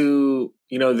goes to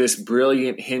this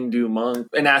brilliant Hindu monk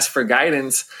and asks for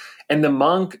guidance. And the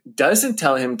monk doesn't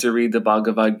tell him to read the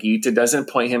Bhagavad Gita, doesn't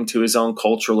point him to his own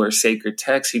cultural or sacred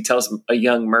text. He tells a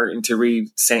young Merton to read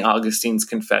St. Augustine's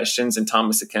Confessions and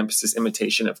Thomas à Kempis's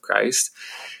Imitation of Christ.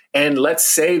 And let's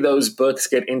say those books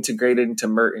get integrated into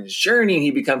Merton's journey.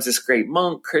 He becomes this great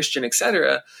monk, Christian,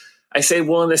 etc. I say,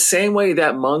 well, in the same way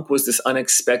that monk was this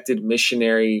unexpected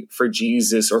missionary for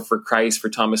Jesus or for Christ, for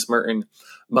Thomas Merton,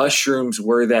 mushrooms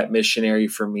were that missionary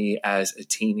for me as a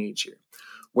teenager.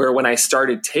 Where when I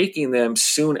started taking them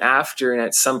soon after, and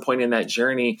at some point in that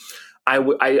journey,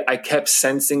 I kept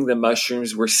sensing the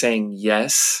mushrooms were saying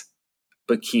yes,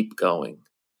 but keep going.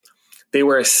 They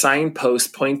were a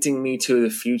signpost pointing me to the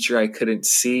future I couldn't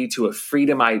see, to a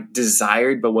freedom I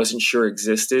desired but wasn't sure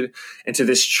existed, and to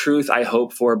this truth I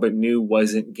hoped for but knew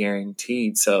wasn't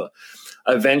guaranteed. So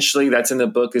eventually, that's in the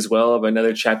book as well, of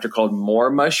another chapter called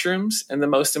More Mushrooms and the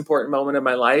Most Important Moment of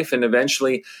My Life. And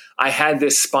eventually I had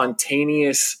this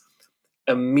spontaneous,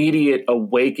 immediate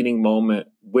awakening moment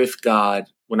with God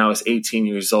when I was 18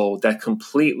 years old that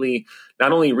completely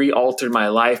not only re-altered my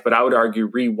life, but I would argue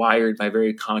rewired my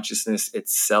very consciousness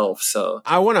itself. So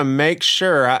I want to make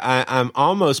sure, I'm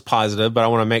almost positive, but I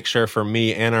want to make sure for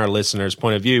me and our listeners'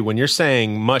 point of view, when you're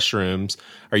saying mushrooms,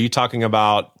 are you talking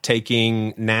about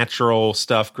taking natural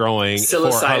stuff growing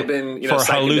psilocybin, for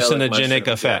hallucinogenic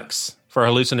effects? Yeah. For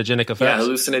hallucinogenic effects? Yeah,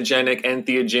 hallucinogenic,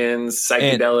 entheogens,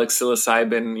 psychedelic,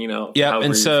 psilocybin, Yeah,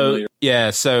 and so,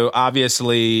 so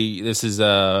obviously this is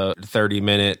a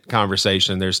 30-minute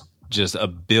conversation. There's just a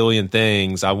billion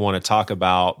things I want to talk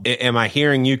about. Am I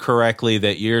hearing you correctly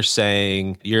that you're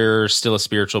saying you're still a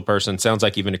spiritual person? Sounds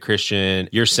like even a Christian.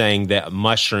 You're saying that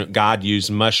God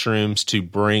used mushrooms to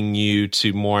bring you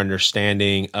to more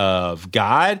understanding of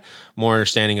God, more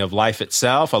understanding of life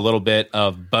itself, a little bit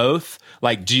of both.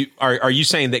 Like, are you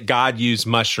saying that God used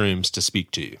mushrooms to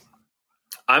speak to you?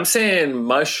 I'm saying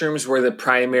mushrooms were the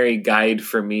primary guide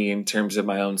for me in terms of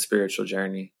my own spiritual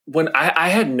journey. When I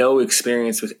had no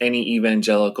experience with any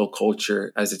evangelical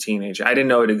culture as a teenager. I didn't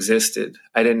know it existed.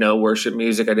 I didn't know worship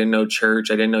music. I didn't know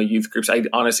church. I didn't know youth groups. I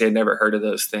honestly had never heard of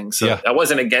those things. So I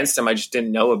wasn't against them. I just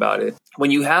didn't know about it.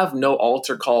 When you have no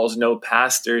altar calls, no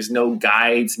pastors, no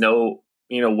guides, no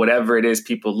whatever it is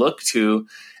people look to.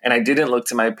 And I didn't look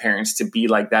to my parents to be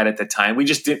like that at the time. We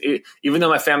just didn't, even though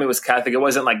my family was Catholic, it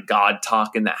wasn't like God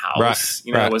talk in the house.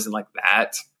 Right. It wasn't like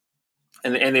that.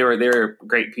 And they were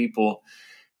great people.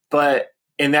 But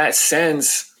in that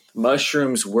sense,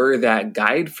 mushrooms were that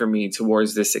guide for me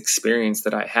towards this experience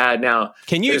that I had. Now,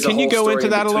 can you go into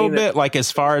that a little bit, like as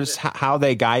far as how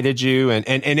they guided you, and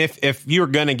if you're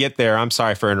going to get there, I'm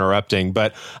sorry for interrupting,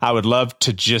 but I would love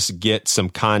to just get some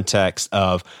context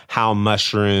of how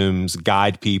mushrooms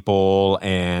guide people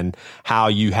and how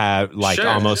you have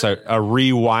almost a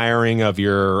rewiring of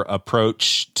your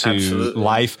approach to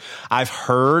life. I've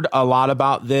heard a lot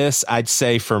about this. I'd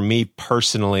say for me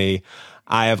personally,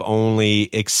 I have only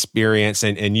experienced,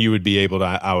 and you would be able to,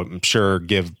 I'm sure,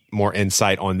 give more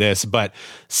insight on this, but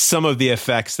some of the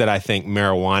effects that I think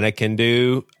marijuana can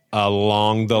do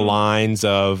along the lines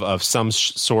of some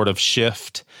sort of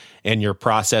shift in your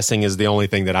processing is the only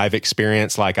thing that I've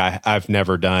experienced. Like I've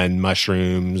never done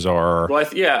mushrooms or... Well,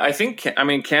 I think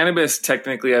cannabis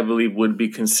technically, I believe, would be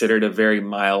considered a very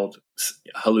mild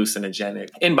hallucinogenic.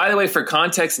 And by the way, for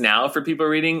context now, for people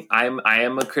reading, I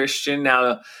am a Christian.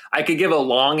 Now, I could give a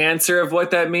long answer of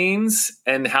what that means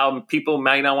and how people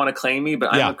might not want to claim me,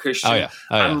 but I'm a Christian.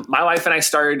 My wife and I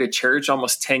started a church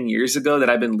almost 10 years ago that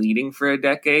I've been leading for a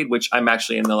decade, which I'm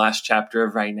actually in the last chapter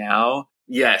of right now.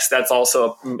 Yes, that's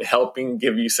also helping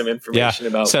give you some information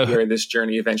about where this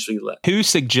journey eventually led. Who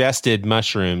suggested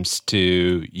mushrooms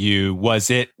to you? Was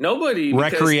it nobody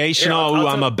recreational?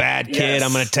 I'm a bad kid. Yes.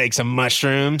 I'm going to take some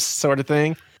mushrooms sort of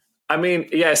thing. I mean,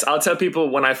 yes, I'll tell people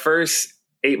when I first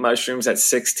ate mushrooms at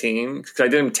 16, because I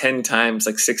did them 10 times,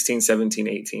 like 16, 17,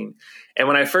 18. And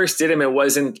when I first did them, it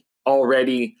wasn't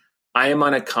already... I am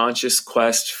on a conscious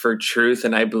quest for truth,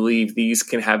 and I believe these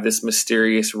can have this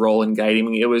mysterious role in guiding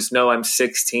me. It was, no, I'm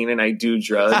 16 and I do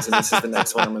drugs, and this is the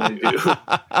next one I'm going to do.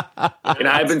 And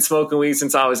I've been smoking weed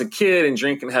since I was a kid and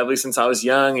drinking heavily since I was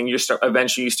young, and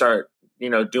eventually you start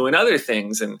doing other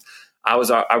things. And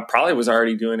I probably was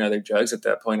already doing other drugs at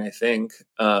that point, I think,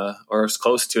 or was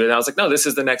close to it. And I was like, no, this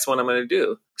is the next one I'm going to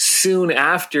do. Soon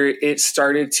after, it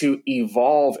started to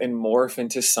evolve and morph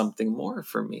into something more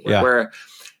for me. Yeah. Where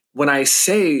when I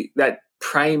say that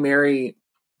primary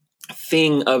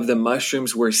thing of the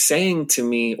mushrooms were saying to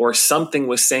me, or something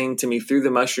was saying to me through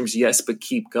the mushrooms, yes, but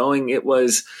keep going. It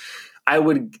was,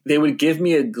 they would give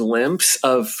me a glimpse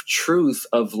of truth,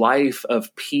 of life,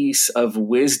 of peace, of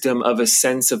wisdom, of a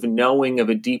sense of knowing, of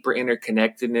a deeper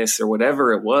interconnectedness, or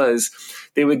whatever it was.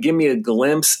 They would give me a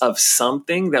glimpse of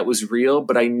something that was real,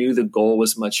 but I knew the goal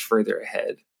was much further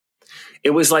ahead.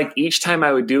 It was like each time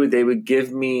I would do it, they would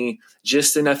give me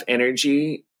just enough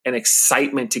energy and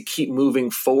excitement to keep moving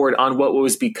forward on what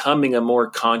was becoming a more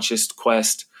conscious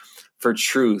quest for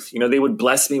truth. They would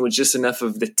bless me with just enough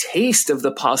of the taste of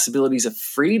the possibilities of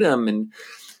freedom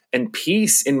and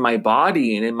peace in my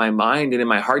body and in my mind and in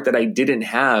my heart that I didn't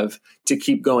have to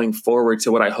keep going forward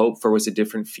to what I hoped for was a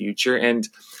different future. And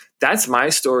that's my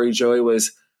story, Joey,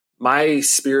 was my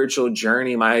spiritual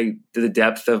journey, the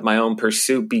depth of my own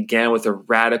pursuit began with a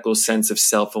radical sense of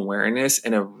self-awareness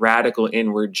and a radical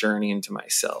inward journey into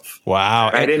myself.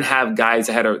 Wow. I didn't have guides.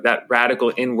 I had that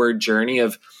radical inward journey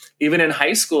of, even in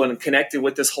high school, and connected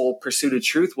with this whole pursuit of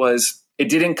truth, was it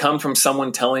didn't come from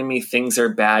someone telling me things are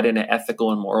bad in an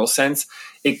ethical and moral sense.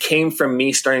 It came from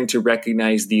me starting to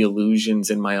recognize the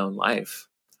illusions in my own life.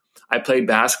 I played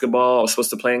basketball. I was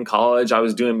supposed to play in college. I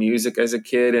was doing music as a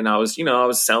kid, and I was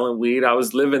selling weed. I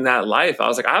was living that life. I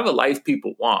was like, I have a life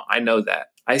people want. I know that.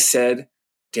 I said,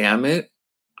 damn it,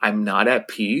 I'm not at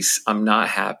peace. I'm not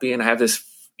happy. And I have this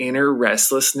inner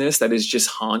restlessness that is just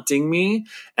haunting me,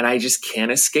 and I just can't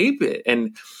escape it.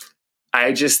 And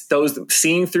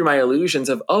seeing through my illusions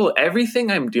of,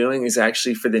 everything I'm doing is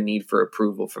actually for the need for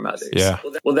approval from others. Yeah.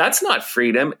 Well, that's not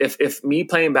freedom. If me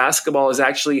playing basketball is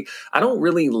actually, I don't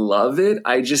really love it.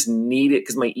 I just need it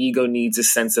because my ego needs a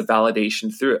sense of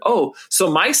validation through it.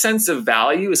 So my sense of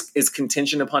value is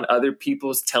contingent upon other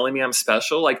people's telling me I'm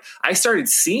special. Like, I started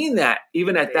seeing that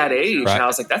even at that age. Right. And I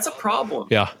was like, that's a problem.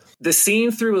 Yeah. The seeing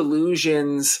through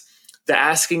illusions, the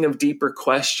asking of deeper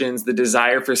questions, the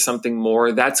desire for something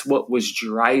more, that's what was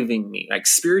driving me. Like,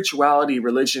 spirituality,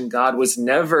 religion, God was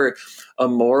never a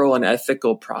moral and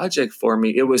ethical project for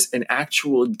me. It was an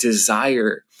actual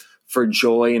desire for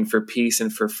joy and for peace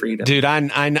and for freedom. Dude,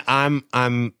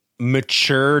 I'm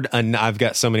matured, and I've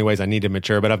got so many ways I need to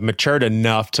mature, but I've matured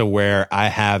enough to where I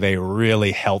have a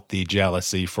really healthy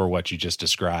jealousy for what you just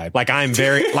described. Like, I'm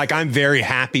very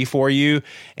happy for you,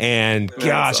 and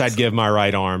gosh, awesome. I'd give my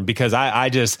right arm, because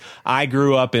I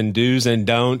grew up in do's and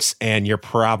don'ts, and you're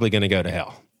probably going to go to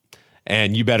hell.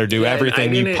 And you better do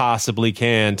everything you possibly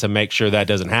can to make sure that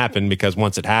doesn't happen, because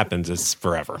once it happens, it's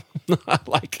forever.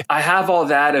 I have all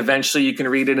that. Eventually, you can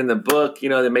read it in the book,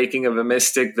 The Making of a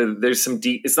Mystic. There's some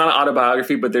deep, it's not an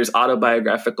autobiography, but there's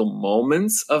autobiographical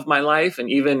moments of my life, and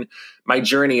even my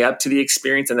journey up to the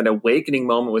experience and that awakening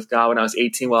moment with God when I was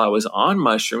 18 while I was on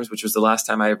mushrooms, which was the last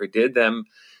time I ever did them.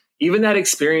 Even that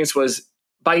experience was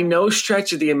by no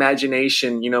stretch of the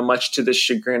imagination, much to the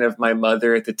chagrin of my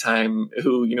mother at the time,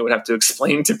 who, would have to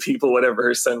explain to people whatever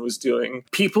her son was doing.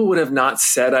 People would have not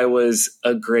said I was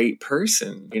a great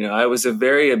person. I was a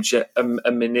very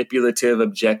a manipulative,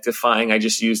 objectifying, I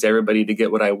just used everybody to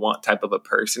get what I want type of a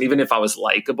person. Even if I was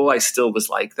likable, I still was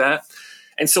like that.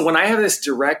 And so when I have this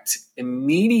direct,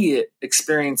 immediate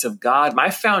experience of God,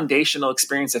 my foundational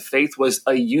experience of faith was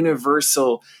a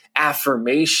universal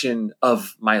affirmation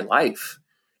of my life.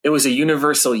 It was a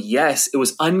universal yes. It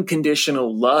was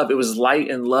unconditional love. It was light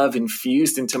and love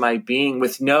infused into my being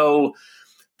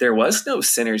there was no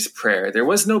sinner's prayer. There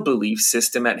was no belief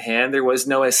system at hand. There was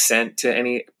no assent to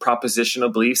any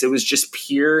propositional beliefs. It was just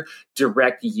pure,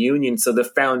 direct union. So the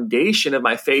foundation of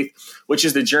my faith, which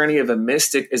is the journey of a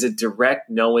mystic, is a direct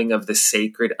knowing of the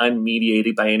sacred,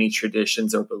 unmediated by any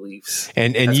traditions or beliefs.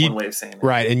 And that's one way of saying it.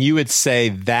 Right. And you would say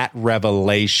that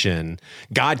revelation,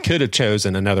 God could have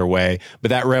chosen another way, but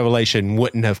that revelation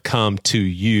wouldn't have come to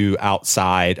you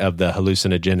outside of the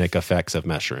hallucinogenic effects of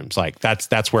mushrooms. Like,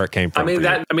 that's where it came from.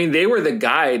 They were the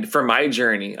guide for my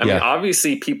journey. I mean,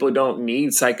 obviously people don't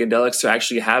need psychedelics to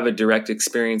actually have a direct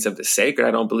experience of the sacred.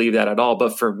 I don't believe that at all.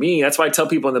 But for me, that's why I tell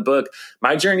people in the book,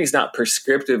 my journey is not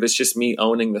prescriptive. It's just me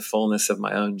owning the fullness of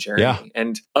my own journey. Yeah.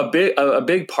 And a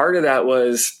big part of that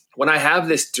was when I have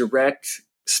this direct,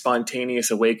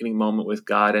 spontaneous awakening moment with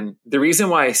God. And the reason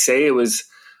why I say it was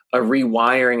a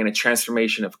rewiring and a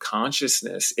transformation of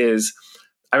consciousness is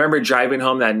I remember driving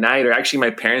home that night, or actually my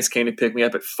parents came to pick me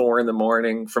up at 4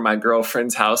 a.m. from my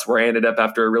girlfriend's house where I ended up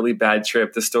after a really bad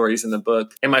trip. The story's in the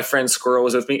book. And my friend Squirrel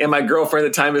was with me. And my girlfriend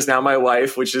at the time is now my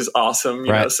wife, which is awesome.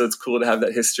 You know, so it's cool to have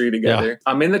that history together. Yeah.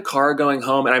 I'm in the car going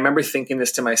home, and I remember thinking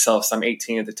this to myself. So I'm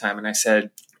 18 at the time. And I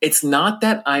said, it's not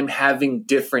that I'm having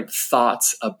different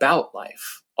thoughts about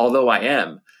life, although I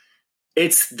am.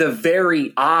 It's the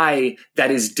very I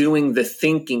that is doing the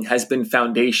thinking has been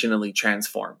foundationally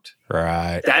transformed.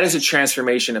 Right. That is a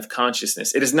transformation of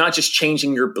consciousness. It is not just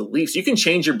changing your beliefs. You can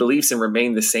change your beliefs and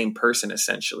remain the same person,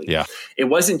 essentially. Yeah. It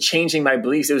wasn't changing my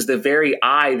beliefs. It was the very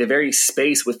I, the very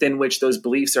space within which those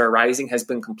beliefs are arising has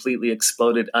been completely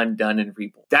exploded, undone, and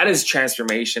reborn. That is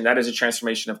transformation. That is a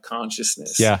transformation of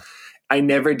consciousness. Yeah. I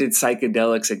never did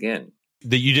psychedelics again.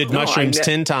 That you did mushrooms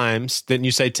 10 times. Didn't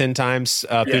you say 10 times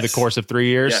through the course of 3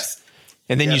 years? Yes.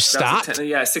 And then you stopped?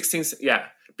 16. Yeah.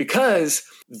 Because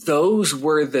those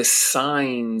were the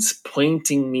signs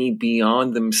pointing me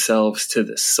beyond themselves to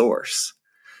the source.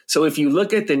 So if you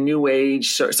look at the new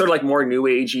age, sort of like more new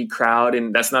agey crowd,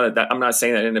 and that's not I'm not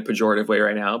saying that in a pejorative way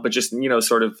right now, but just,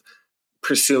 sort of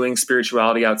pursuing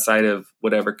spirituality outside of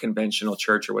whatever conventional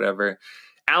church or whatever.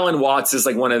 Alan Watts is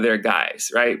like one of their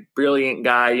guys, right? Brilliant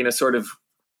guy, sort of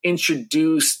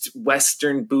introduced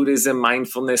Western Buddhism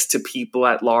mindfulness to people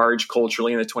at large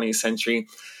culturally in the 20th century.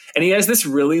 And he has this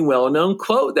really well-known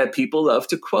quote that people love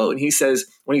to quote. And he says,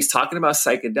 when he's talking about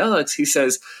psychedelics, he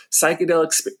says,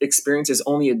 psychedelic experience is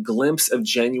only a glimpse of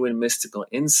genuine mystical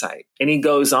insight. And he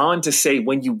goes on to say,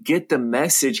 when you get the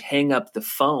message, hang up the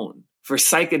phone. For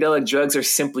psychedelic drugs are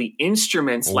simply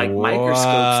instruments like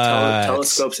microscopes,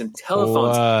 telescopes, and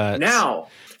telephones. Now,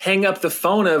 hang up the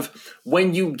phone of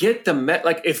when you get the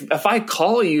like if I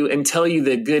call you and tell you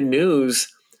the good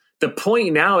news, the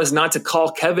point now is not to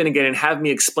call Kevin again and have me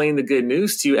explain the good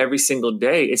news to you every single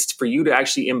day. It's for you to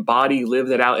actually embody, live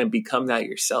that out, and become that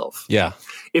yourself. Yeah.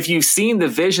 If you've seen the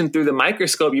vision through the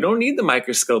microscope, you don't need the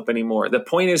microscope anymore. The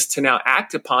point is to now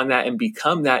act upon that and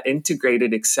become that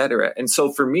integrated, etc. And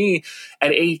so for me,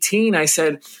 at 18, I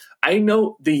said, I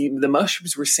know the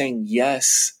mushrooms were saying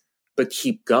yes, but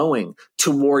keep going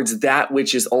towards that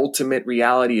which is ultimate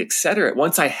reality, etc.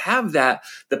 Once I have that,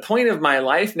 the point of my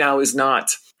life now is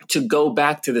not to go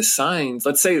back to the signs.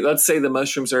 Let's say the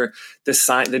mushrooms are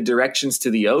the directions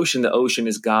to the ocean. The ocean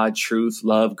is God, truth,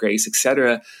 love, grace,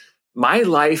 etc. My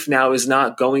life now is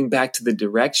not going back to the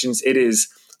directions. It is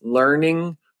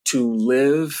learning to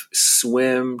live,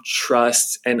 swim,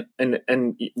 trust, and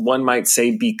one might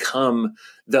say become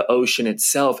the ocean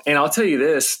itself. And I'll tell you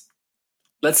this,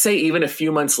 let's say even a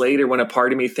few months later when a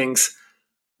part of me thinks,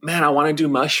 man, I want to do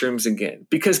mushrooms again.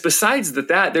 Because besides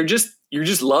that, you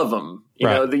just love them. You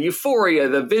know, the euphoria,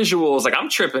 the visuals, like I'm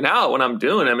tripping out when I'm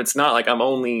doing them. It's not like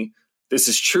this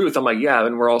is truth. I'm like, yeah,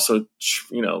 and we're also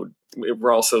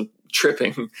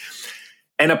tripping.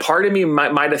 And a part of me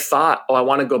might have thought, oh, I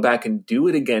want to go back and do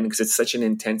it again because it's such an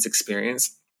intense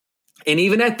experience. And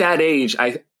even at that age,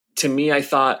 I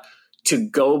thought to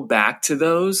go back to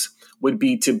those would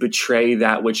be to betray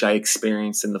that which I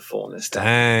experienced in the fullness.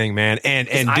 Dang, man. And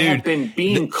dude, I have been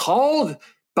being called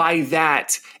by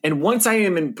that. And once I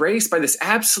am embraced by this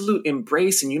absolute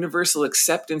embrace and universal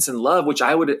acceptance and love, which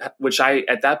I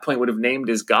at that point would have named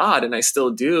as God, and I still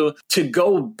do, to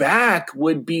go back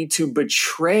would be to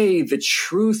betray the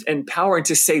truth and power and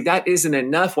to say that isn't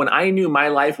enough when I knew my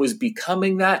life was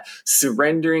becoming that,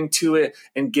 surrendering to it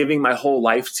and giving my whole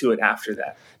life to it after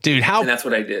that. Dude, and that's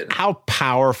what I did. How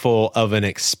powerful of an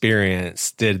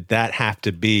experience did that have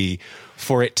to be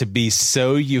for it to be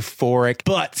so euphoric,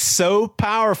 but so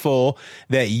powerful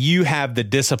that you have the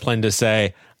discipline to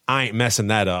say, I ain't messing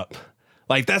that up.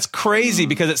 Like, that's crazy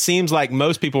because it seems like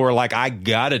most people were like, I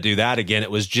got to do that again. It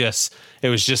was just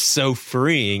so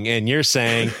freeing. And you're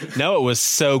saying, no, it was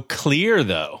so clear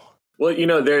though. Well,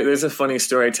 there's a funny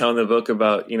story I tell in the book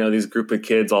about, these group of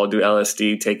kids all do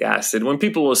LSD, take acid. When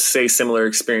people will say similar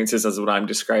experiences as what I'm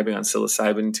describing on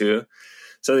psilocybin too.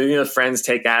 So, friends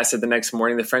take acid the next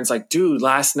morning. The friend's like, dude,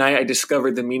 last night I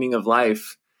discovered the meaning of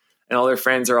life. And all their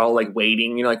friends are all like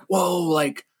waiting, like, whoa,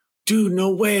 like, dude,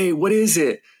 no way. What is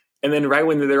it? And then right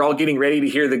when they're all getting ready to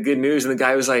hear the good news, and the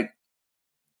guy was like,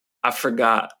 I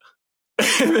forgot.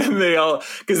 And then they all,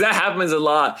 because that happens a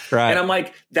lot. Right. And I'm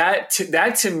like, that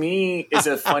to me is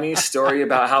a funny story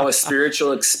about how a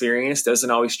spiritual experience doesn't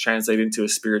always translate into a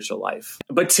spiritual life.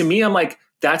 But to me, I'm like,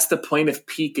 that's the point of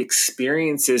peak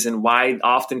experiences and why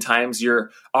oftentimes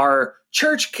our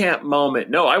church camp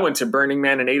moment. No, I went to Burning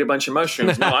Man and ate a bunch of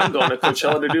mushrooms. No, I'm going to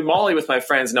Coachella to do Molly with my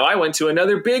friends. No, I went to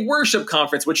another big worship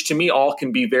conference, which to me all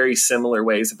can be very similar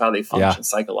ways of how they function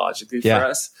psychologically for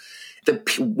us.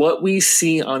 What we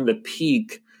see on the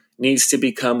peak needs to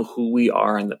become who we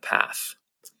are on the path.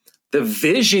 The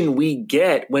vision we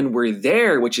get when we're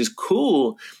there, which is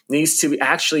cool, needs to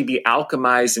actually be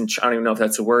alchemized, and I don't even know if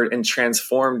that's a word, and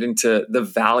transformed into the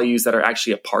values that are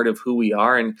actually a part of who we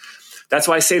are. And that's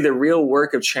why I say the real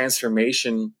work of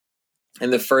transformation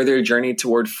and the further journey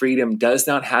toward freedom does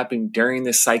not happen during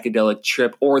the psychedelic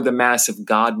trip or the massive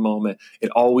God moment. It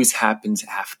always happens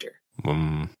after.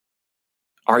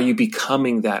 Are you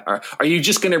becoming that? Are you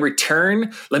just going to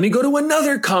return? Let me go to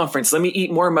another conference. Let me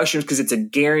eat more mushrooms because it's a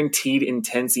guaranteed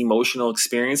intense emotional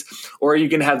experience. Or are you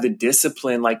going to have the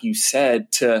discipline, like you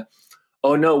said, to,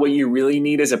 oh no, what you really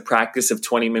need is a practice of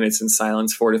 20 minutes in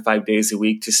silence 4 to 5 days a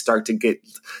week to start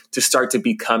to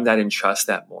become that and trust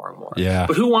that more and more. Yeah.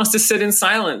 But who wants to sit in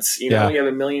silence? You know, you have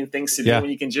a million things to do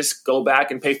when you can just go back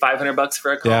and pay $500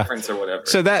 for a conference or whatever.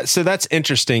 So that's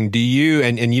interesting. Do you,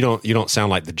 and you don't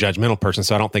sound like the judgmental person,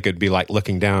 so I don't think it'd be like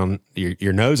looking down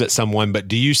your nose at someone, but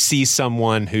do you see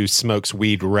someone who smokes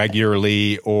weed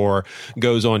regularly or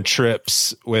goes on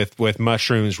trips with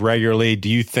mushrooms regularly? Do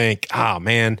you think, oh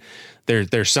man,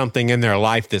 there's something in their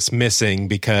life that's missing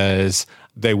because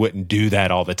they wouldn't do that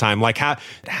all the time? Like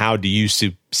how do you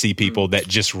see people that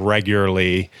just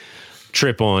regularly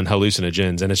trip on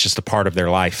hallucinogens and it's just a part of their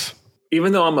life?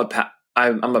 Even though I'm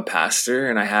a pastor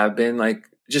and I have been, like,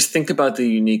 just think about the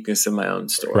uniqueness of my own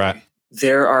story. Right.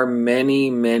 There are many,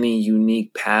 many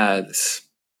unique paths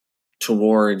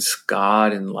towards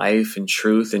God and life and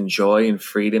truth and joy and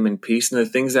freedom and peace and the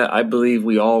things that I believe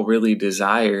we all really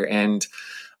desire. And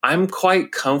I'm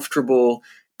quite comfortable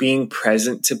being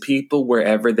present to people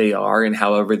wherever they are and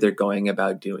however they're going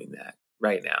about doing that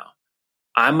right now.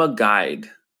 I'm a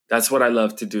guide. That's what I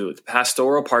love to do. The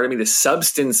pastoral part of me, the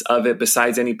substance of it,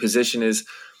 besides any position, is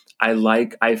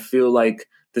I feel like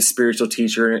the spiritual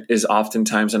teacher is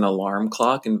oftentimes an alarm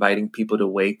clock inviting people to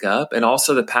wake up. And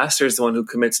also the pastor is the one who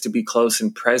commits to be close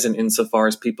and present insofar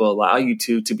as people allow you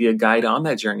to be a guide on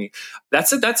that journey.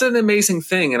 That's an amazing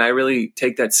thing. And I really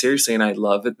take that seriously. And I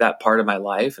love it, that part of my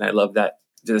life. And I love that.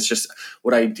 That's just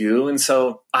what I do. And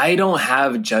so I don't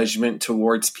have judgment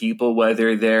towards people,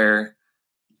 whether they're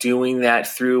doing that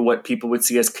through what people would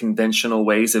see as conventional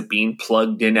ways of being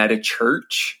plugged in at a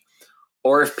church,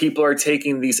 or if people are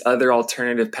taking these other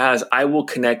alternative paths. I will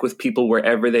connect with people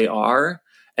wherever they are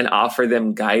and offer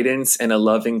them guidance and a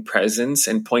loving presence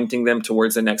and pointing them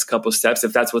towards the next couple steps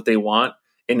if that's what they want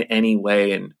in any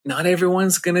way. And not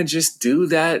everyone's going to just do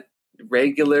that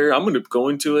regular. I'm going to go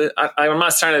into it. I'm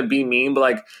not trying to be mean, but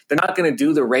like, they're not going to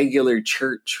do the regular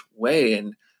church way.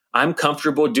 And I'm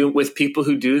comfortable with people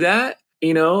who do that.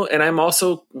 You know, and I'm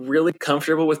also really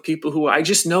comfortable with people who I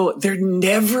just know they're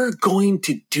never going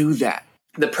to do that.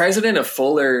 The president of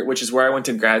Fuller, which is where I went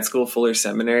to grad school, Fuller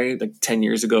Seminary, like 10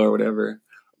 years ago or whatever,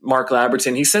 Mark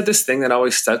Laberton, he said this thing that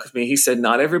always stuck with me. He said,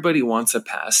 not everybody wants a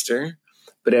pastor,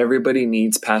 but everybody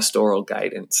needs pastoral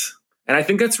guidance. And I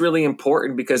think that's really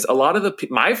important because a lot of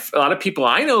people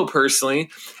I know personally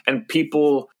and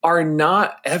people are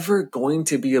not ever going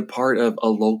to be a part of a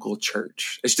local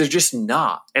church. They're just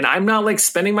not. And I'm not like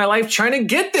spending my life trying to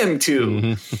get them to.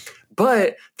 Mm-hmm.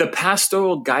 But the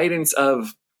pastoral guidance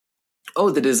of,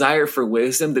 the desire for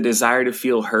wisdom, the desire to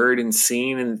feel heard and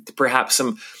seen, and perhaps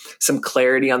some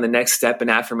clarity on the next step and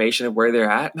affirmation of where they're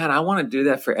at. Man, I want to do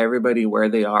that for everybody where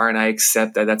they are. And I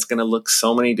accept that that's going to look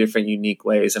so many different unique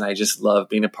ways. And I just love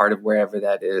being a part of wherever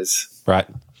that is. Right.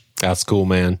 That's cool,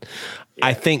 man. Yeah.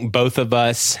 I think both of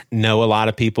us know a lot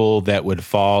of people that would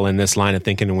fall in this line of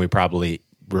thinking, and we probably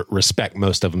respect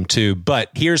most of them too. But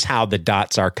here's how the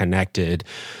dots are connected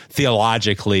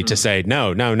theologically to say,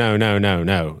 no.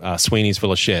 Sweeney's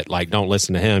full of shit. Like, don't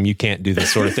listen to him. You can't do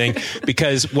this sort of thing.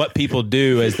 Because what people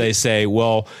do is they say,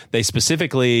 well,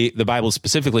 the Bible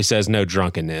specifically says no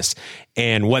drunkenness.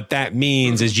 And what that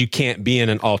means is you can't be in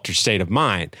an altered state of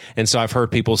mind. And so I've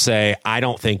heard people say, I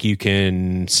don't think you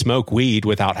can smoke weed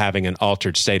without having an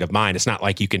altered state of mind. It's not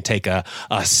like you can take a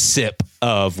sip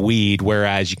of weed,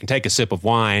 whereas you can take a sip of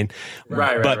wine.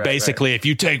 But basically, if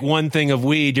you take one thing of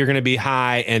weed, you're going to be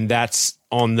high, and that's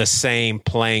on the same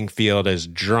playing field as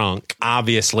drunk.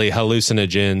 Obviously,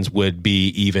 hallucinogens would be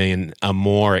even a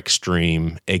more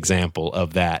extreme example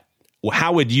of that.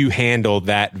 How would you handle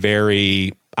that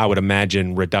very, I would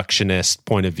imagine, reductionist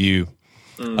point of view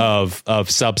of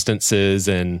substances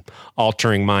and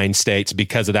altering mind states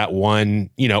because of that one,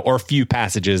 or few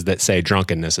passages that say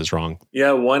drunkenness is wrong?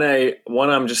 Yeah, one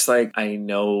I'm just like, I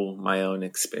know my own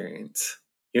experience.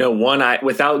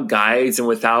 Without guides and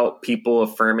without people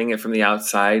affirming it from the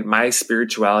outside, my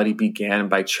spirituality began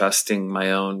by trusting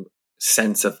my own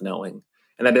sense of knowing.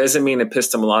 And that doesn't mean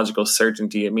epistemological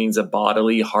certainty. It means a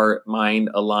bodily, heart,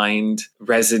 mind aligned,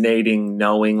 resonating,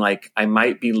 knowing like I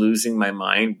might be losing my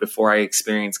mind before I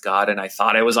experience God. And I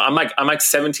thought I'm like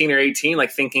 17 or 18,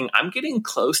 like thinking I'm getting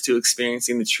close to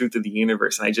experiencing the truth of the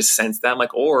universe. And I just sense that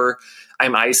or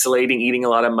I'm isolating, eating a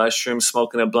lot of mushrooms,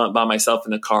 smoking a blunt by myself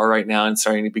in the car right now and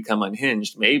starting to become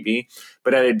unhinged, maybe.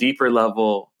 But at a deeper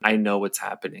level, I know what's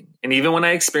happening. And even when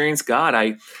I experienced God,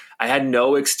 I had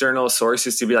no external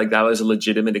sources to be like, that was a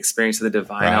legitimate experience of the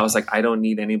divine. Right. I was like, I don't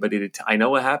need anybody to, I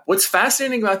know what happened. What's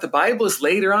fascinating about the Bible is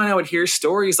later on, I would hear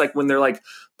stories like when they're like,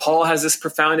 Paul has this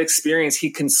profound experience.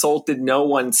 He consulted no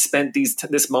one, spent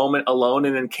this moment alone,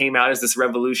 and then came out as this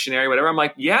revolutionary, whatever. I'm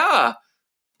like, yeah,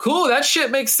 cool. That shit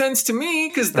makes sense to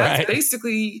me. Cause that's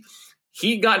basically,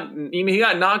 he got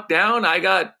knocked down. I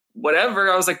got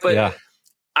whatever. I was like, but yeah.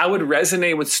 I would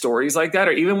resonate with stories like that.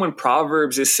 Or even when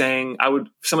Proverbs is saying,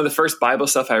 some of the first Bible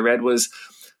stuff I read was,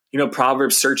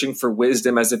 Proverbs searching for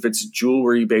wisdom as if it's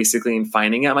jewelry, basically, and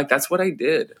finding it. I'm like, that's what I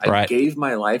did. I gave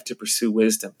my life to pursue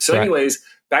wisdom. So anyways,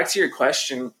 back to your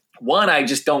question. One, I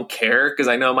just don't care because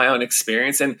I know my own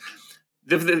experience. And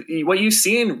what you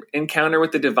see in encounter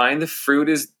with the divine, the fruit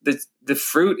is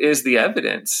the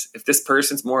evidence. If this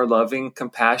person's more loving,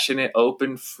 compassionate,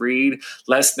 open, freed,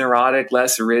 less neurotic,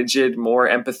 less rigid, more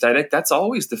empathetic, that's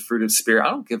always the fruit of spirit.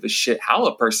 I don't give a shit how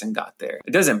a person got there.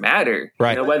 It doesn't matter.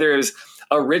 Right. Whether it was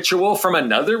a ritual from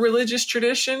another religious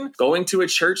tradition, going to a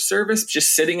church service,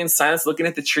 just sitting in silence, looking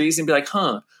at the trees and be like,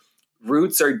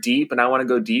 roots are deep and I want to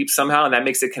go deep somehow, and that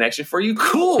makes a connection for you.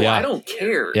 Cool. Yeah. I don't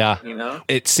care. Yeah.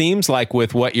 It seems like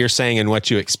with what you're saying and what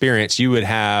you experience, you would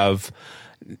have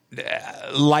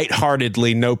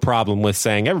lightheartedly no problem with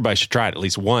saying everybody should try it at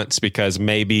least once, because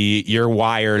maybe you're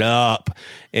wired up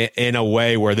in a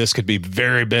way where this could be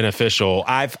very beneficial.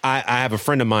 I have a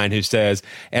friend of mine who says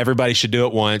everybody should do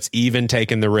it once, even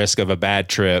taking the risk of a bad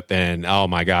trip. And oh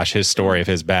my gosh, his story of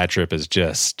his bad trip is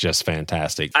just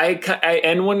fantastic. I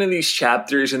end one of these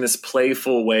chapters in this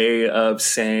playful way of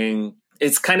saying,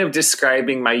 it's kind of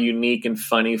describing my unique and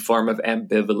funny form of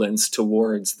ambivalence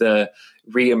towards the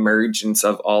reemergence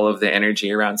of all of the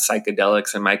energy around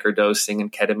psychedelics and microdosing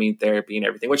and ketamine therapy and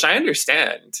everything, which I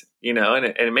understand, and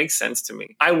it makes sense to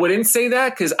me. I wouldn't say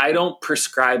that because I don't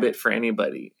prescribe it for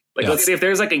anybody. Let's say if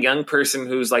there's like a young person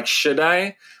who's like, should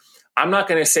I? I'm not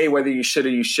going to say whether you should or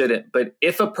you shouldn't, but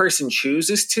if a person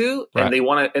chooses to and they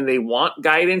want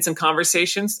guidance and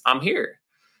conversations, I'm here.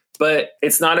 But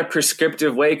it's not a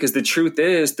prescriptive way, because the truth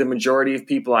is the majority of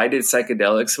people I did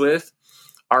psychedelics with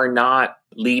are not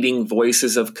leading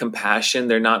voices of compassion.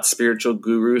 They're not spiritual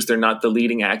gurus. They're not the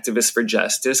leading activists for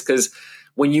justice. Because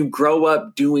when you grow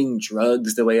up doing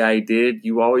drugs the way I did,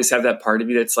 you always have that part of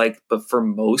you that's like, but for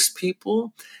most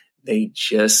people, they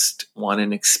just want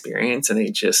an experience and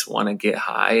they just want to get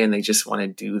high and they just want to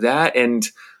do that. And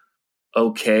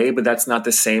okay, but that's not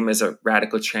the same as a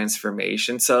radical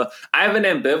transformation. So I have an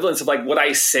ambivalence of like, would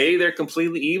I say they're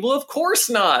completely evil? Of course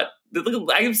not.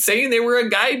 I'm saying they were a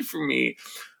guide for me.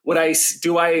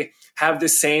 Do I have the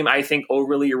same, I think,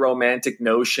 overly romantic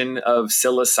notion of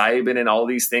psilocybin and all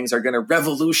these things are going to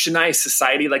revolutionize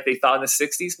society like they thought in the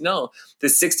 60s? No, the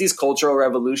 60s cultural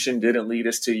revolution didn't lead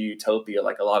us to utopia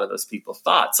like a lot of those people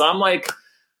thought. So I'm like,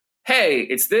 hey,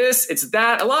 it's this, it's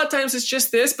that. A lot of times it's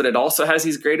just this, but it also has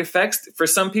these great effects. For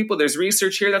some people, there's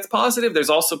research here that's positive. There's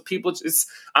also people,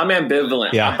 I'm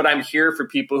ambivalent, but I'm here for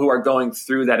people who are going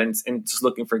through that and just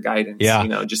looking for guidance,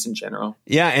 just in general.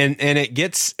 Yeah. And it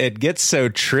gets so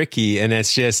tricky, and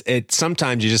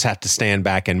sometimes you just have to stand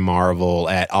back and marvel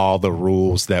at all the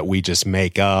rules that we just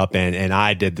make up. And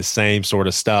I did the same sort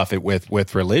of stuff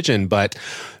with religion. But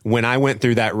when I went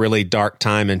through that really dark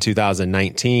time in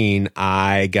 2019,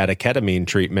 I got a ketamine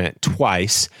treatment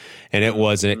twice, and it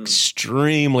was an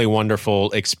extremely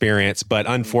wonderful experience. But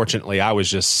unfortunately, I was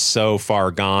just so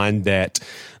far gone that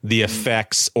the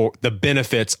effects or the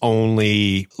benefits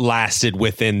only lasted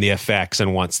within the effects,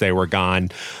 and once they were gone.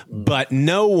 But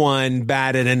no one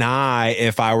batted an eye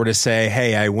if I were to say,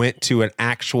 hey, I went to an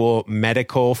actual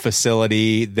medical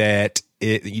facility that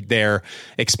they're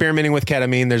experimenting with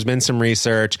ketamine. There's been some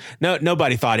research.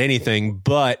 Nobody thought anything.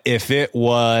 But if it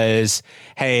was,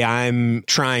 hey, I'm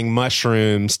trying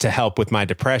mushrooms to help with my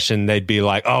depression, they'd be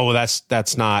like, oh,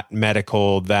 that's not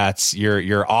medical. That's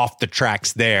you're off the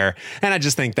tracks there. And I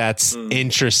just think that's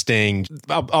interesting.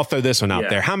 I'll throw this one out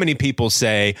there. How many people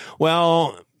say,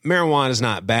 well, marijuana is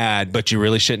not bad, but you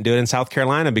really shouldn't do it in South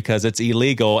Carolina because it's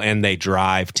illegal, and they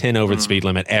drive 10 over the speed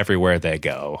limit everywhere they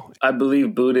go? I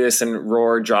believe Buddhists, and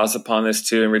Rohr draws upon this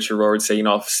too, and Richard Rohr would say,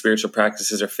 spiritual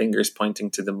practices are fingers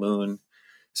pointing to the moon.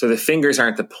 So the fingers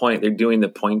aren't the point. They're doing the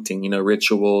pointing,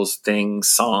 rituals, things,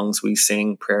 songs we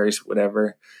sing, prayers,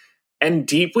 whatever. And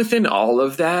deep within all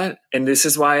of that, and this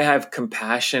is why I have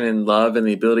compassion and love and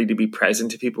the ability to be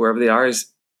present to people wherever they are, is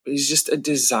just a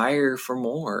desire for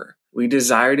more. We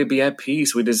desire to be at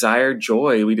peace. We desire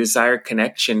joy. We desire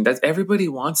connection. Everybody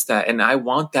wants that. And I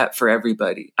want that for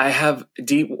everybody. I have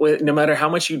no matter how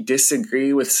much you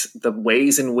disagree with the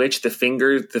ways in which the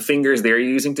fingers they're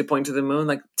using to point to the moon,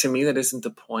 like, to me, that isn't the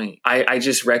point. I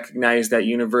just recognize that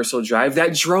universal drive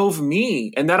that drove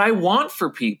me and that I want for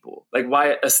people. Like,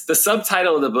 the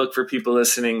subtitle of the book for people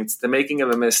listening, it's The Making of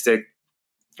a Mystic,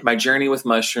 My Journey with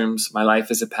Mushrooms, My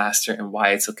Life as a Pastor, and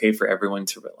Why It's Okay for Everyone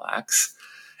to Relax.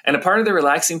 And a part of the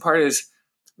relaxing part is,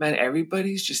 man,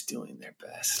 everybody's just doing their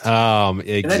best.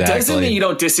 Exactly. And that doesn't mean you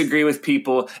don't disagree with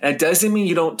people. And it doesn't mean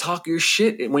you don't talk your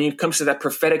shit when it comes to that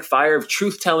prophetic fire of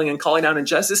truth-telling and calling out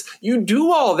injustice. You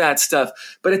do all that stuff.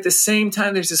 But at the same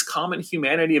time, there's this common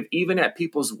humanity of, even at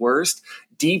people's worst,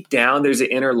 deep down, there's an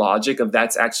inner logic of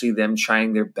that's actually them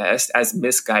trying their best, as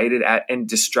misguided and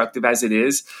destructive as it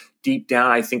is. Deep down,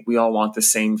 I think we all want the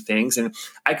same things. And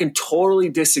I can totally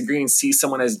disagree and see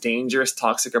someone as dangerous,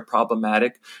 toxic, or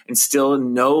problematic and still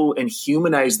know and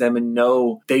humanize them and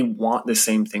know they want the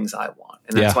same things I want.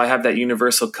 And that's why I have that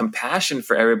universal compassion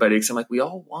for everybody, because I'm like, we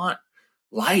all want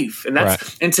life. And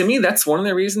and to me, that's one of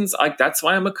the reasons, like, that's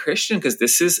why I'm a Christian, because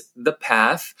this is the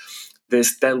path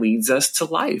that leads us to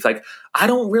life. Like, I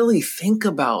don't really think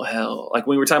about hell. Like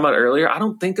we were talking about earlier, I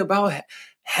don't think about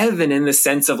heaven in the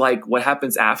sense of like what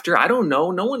happens after. I don't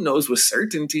know. No one knows with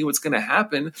certainty what's going to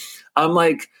happen. I'm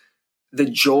like, the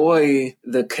joy,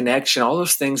 the connection, all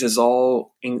those things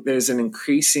there's an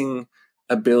increasing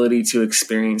ability to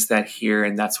experience that here.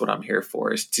 And that's what I'm here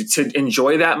for, is to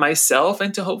enjoy that myself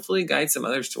and to hopefully guide some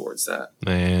others towards that.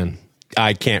 Man,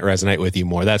 I can't resonate with you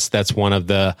more. That's one of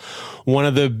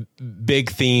the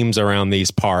big themes around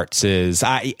these parts is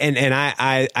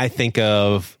I think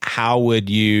of, how would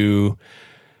you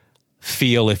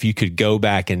feel if you could go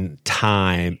back in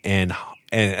time and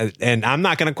I'm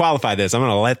not going to qualify this. I'm going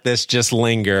to let this just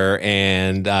linger,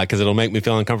 and because it'll make me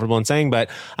feel uncomfortable in saying, but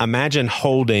imagine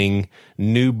holding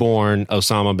newborn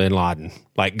Osama bin Laden,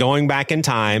 like going back in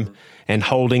time and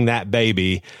holding that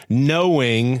baby,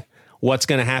 knowing what's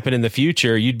going to happen in the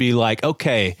future. You'd be like,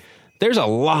 okay, there's a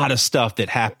lot of stuff that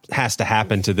has to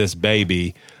happen to this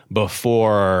baby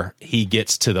before he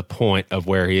gets to the point of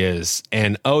where he is.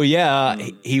 And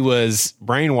he was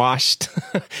brainwashed.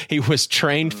 He was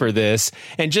trained for this.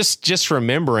 And just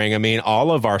remembering, I mean,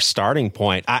 all of our starting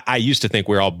point, I used to think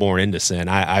we're all born into sin.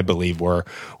 I believe we're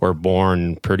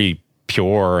born pretty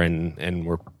pure and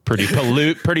we're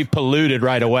pretty polluted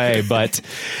right away. But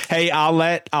hey, I'll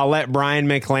let Brian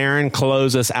McLaren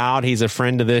close us out. He's a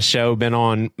friend of this show, been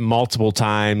on multiple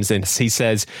times, and he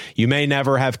says, you may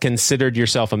never have considered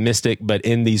yourself a mystic, but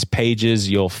in these pages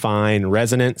you'll find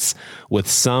resonance with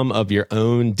some of your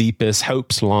own deepest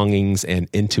hopes, longings, and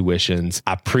intuitions.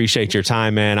 I appreciate your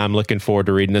time, man. I'm looking forward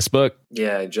to reading this book.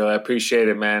 Yeah, Joe, I appreciate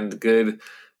it, man.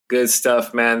 Good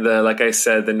stuff, man. Like I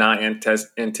said, the not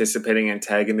anticipating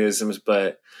antagonisms,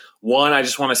 but one, I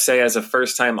just want to say, as a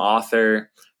first-time author,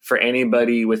 for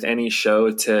anybody with any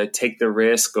show to take the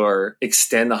risk or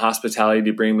extend the hospitality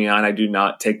to bring me on, I do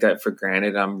not take that for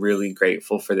granted. I'm really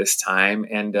grateful for this time.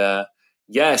 And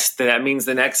yes, that means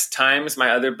the next times my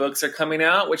other books are coming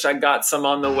out, which I got some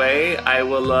on the way, I'm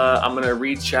going to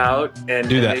reach out and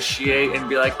initiate and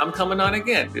be like, I'm coming on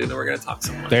again, dude, and we're going to talk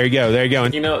some more. There you go.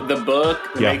 The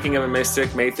book, The Making of a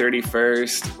Mystic, May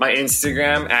 31st. My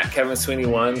Instagram,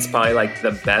 @KevinSweeney1, is probably like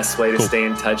the best way to stay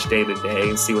in touch day to day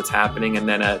and see what's happening. And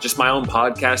then just my own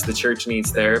podcast, The Church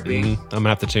Needs Therapy. I'm going to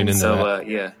have to tune into that.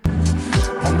 Yeah.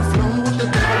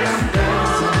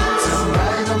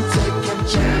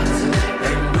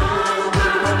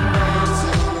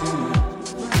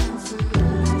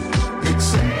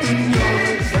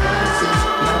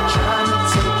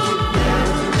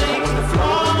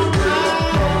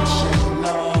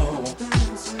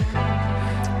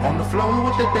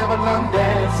 The devil, I'm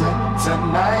dancing.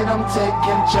 Tonight I'm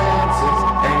taking chances.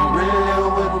 Ain't real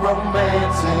with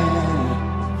romancing.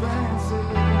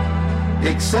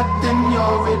 Accepting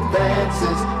your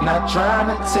advances. Not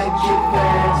trying to take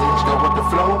advantage. Go with the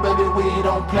flow, baby, we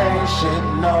don't plan shit,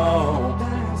 no.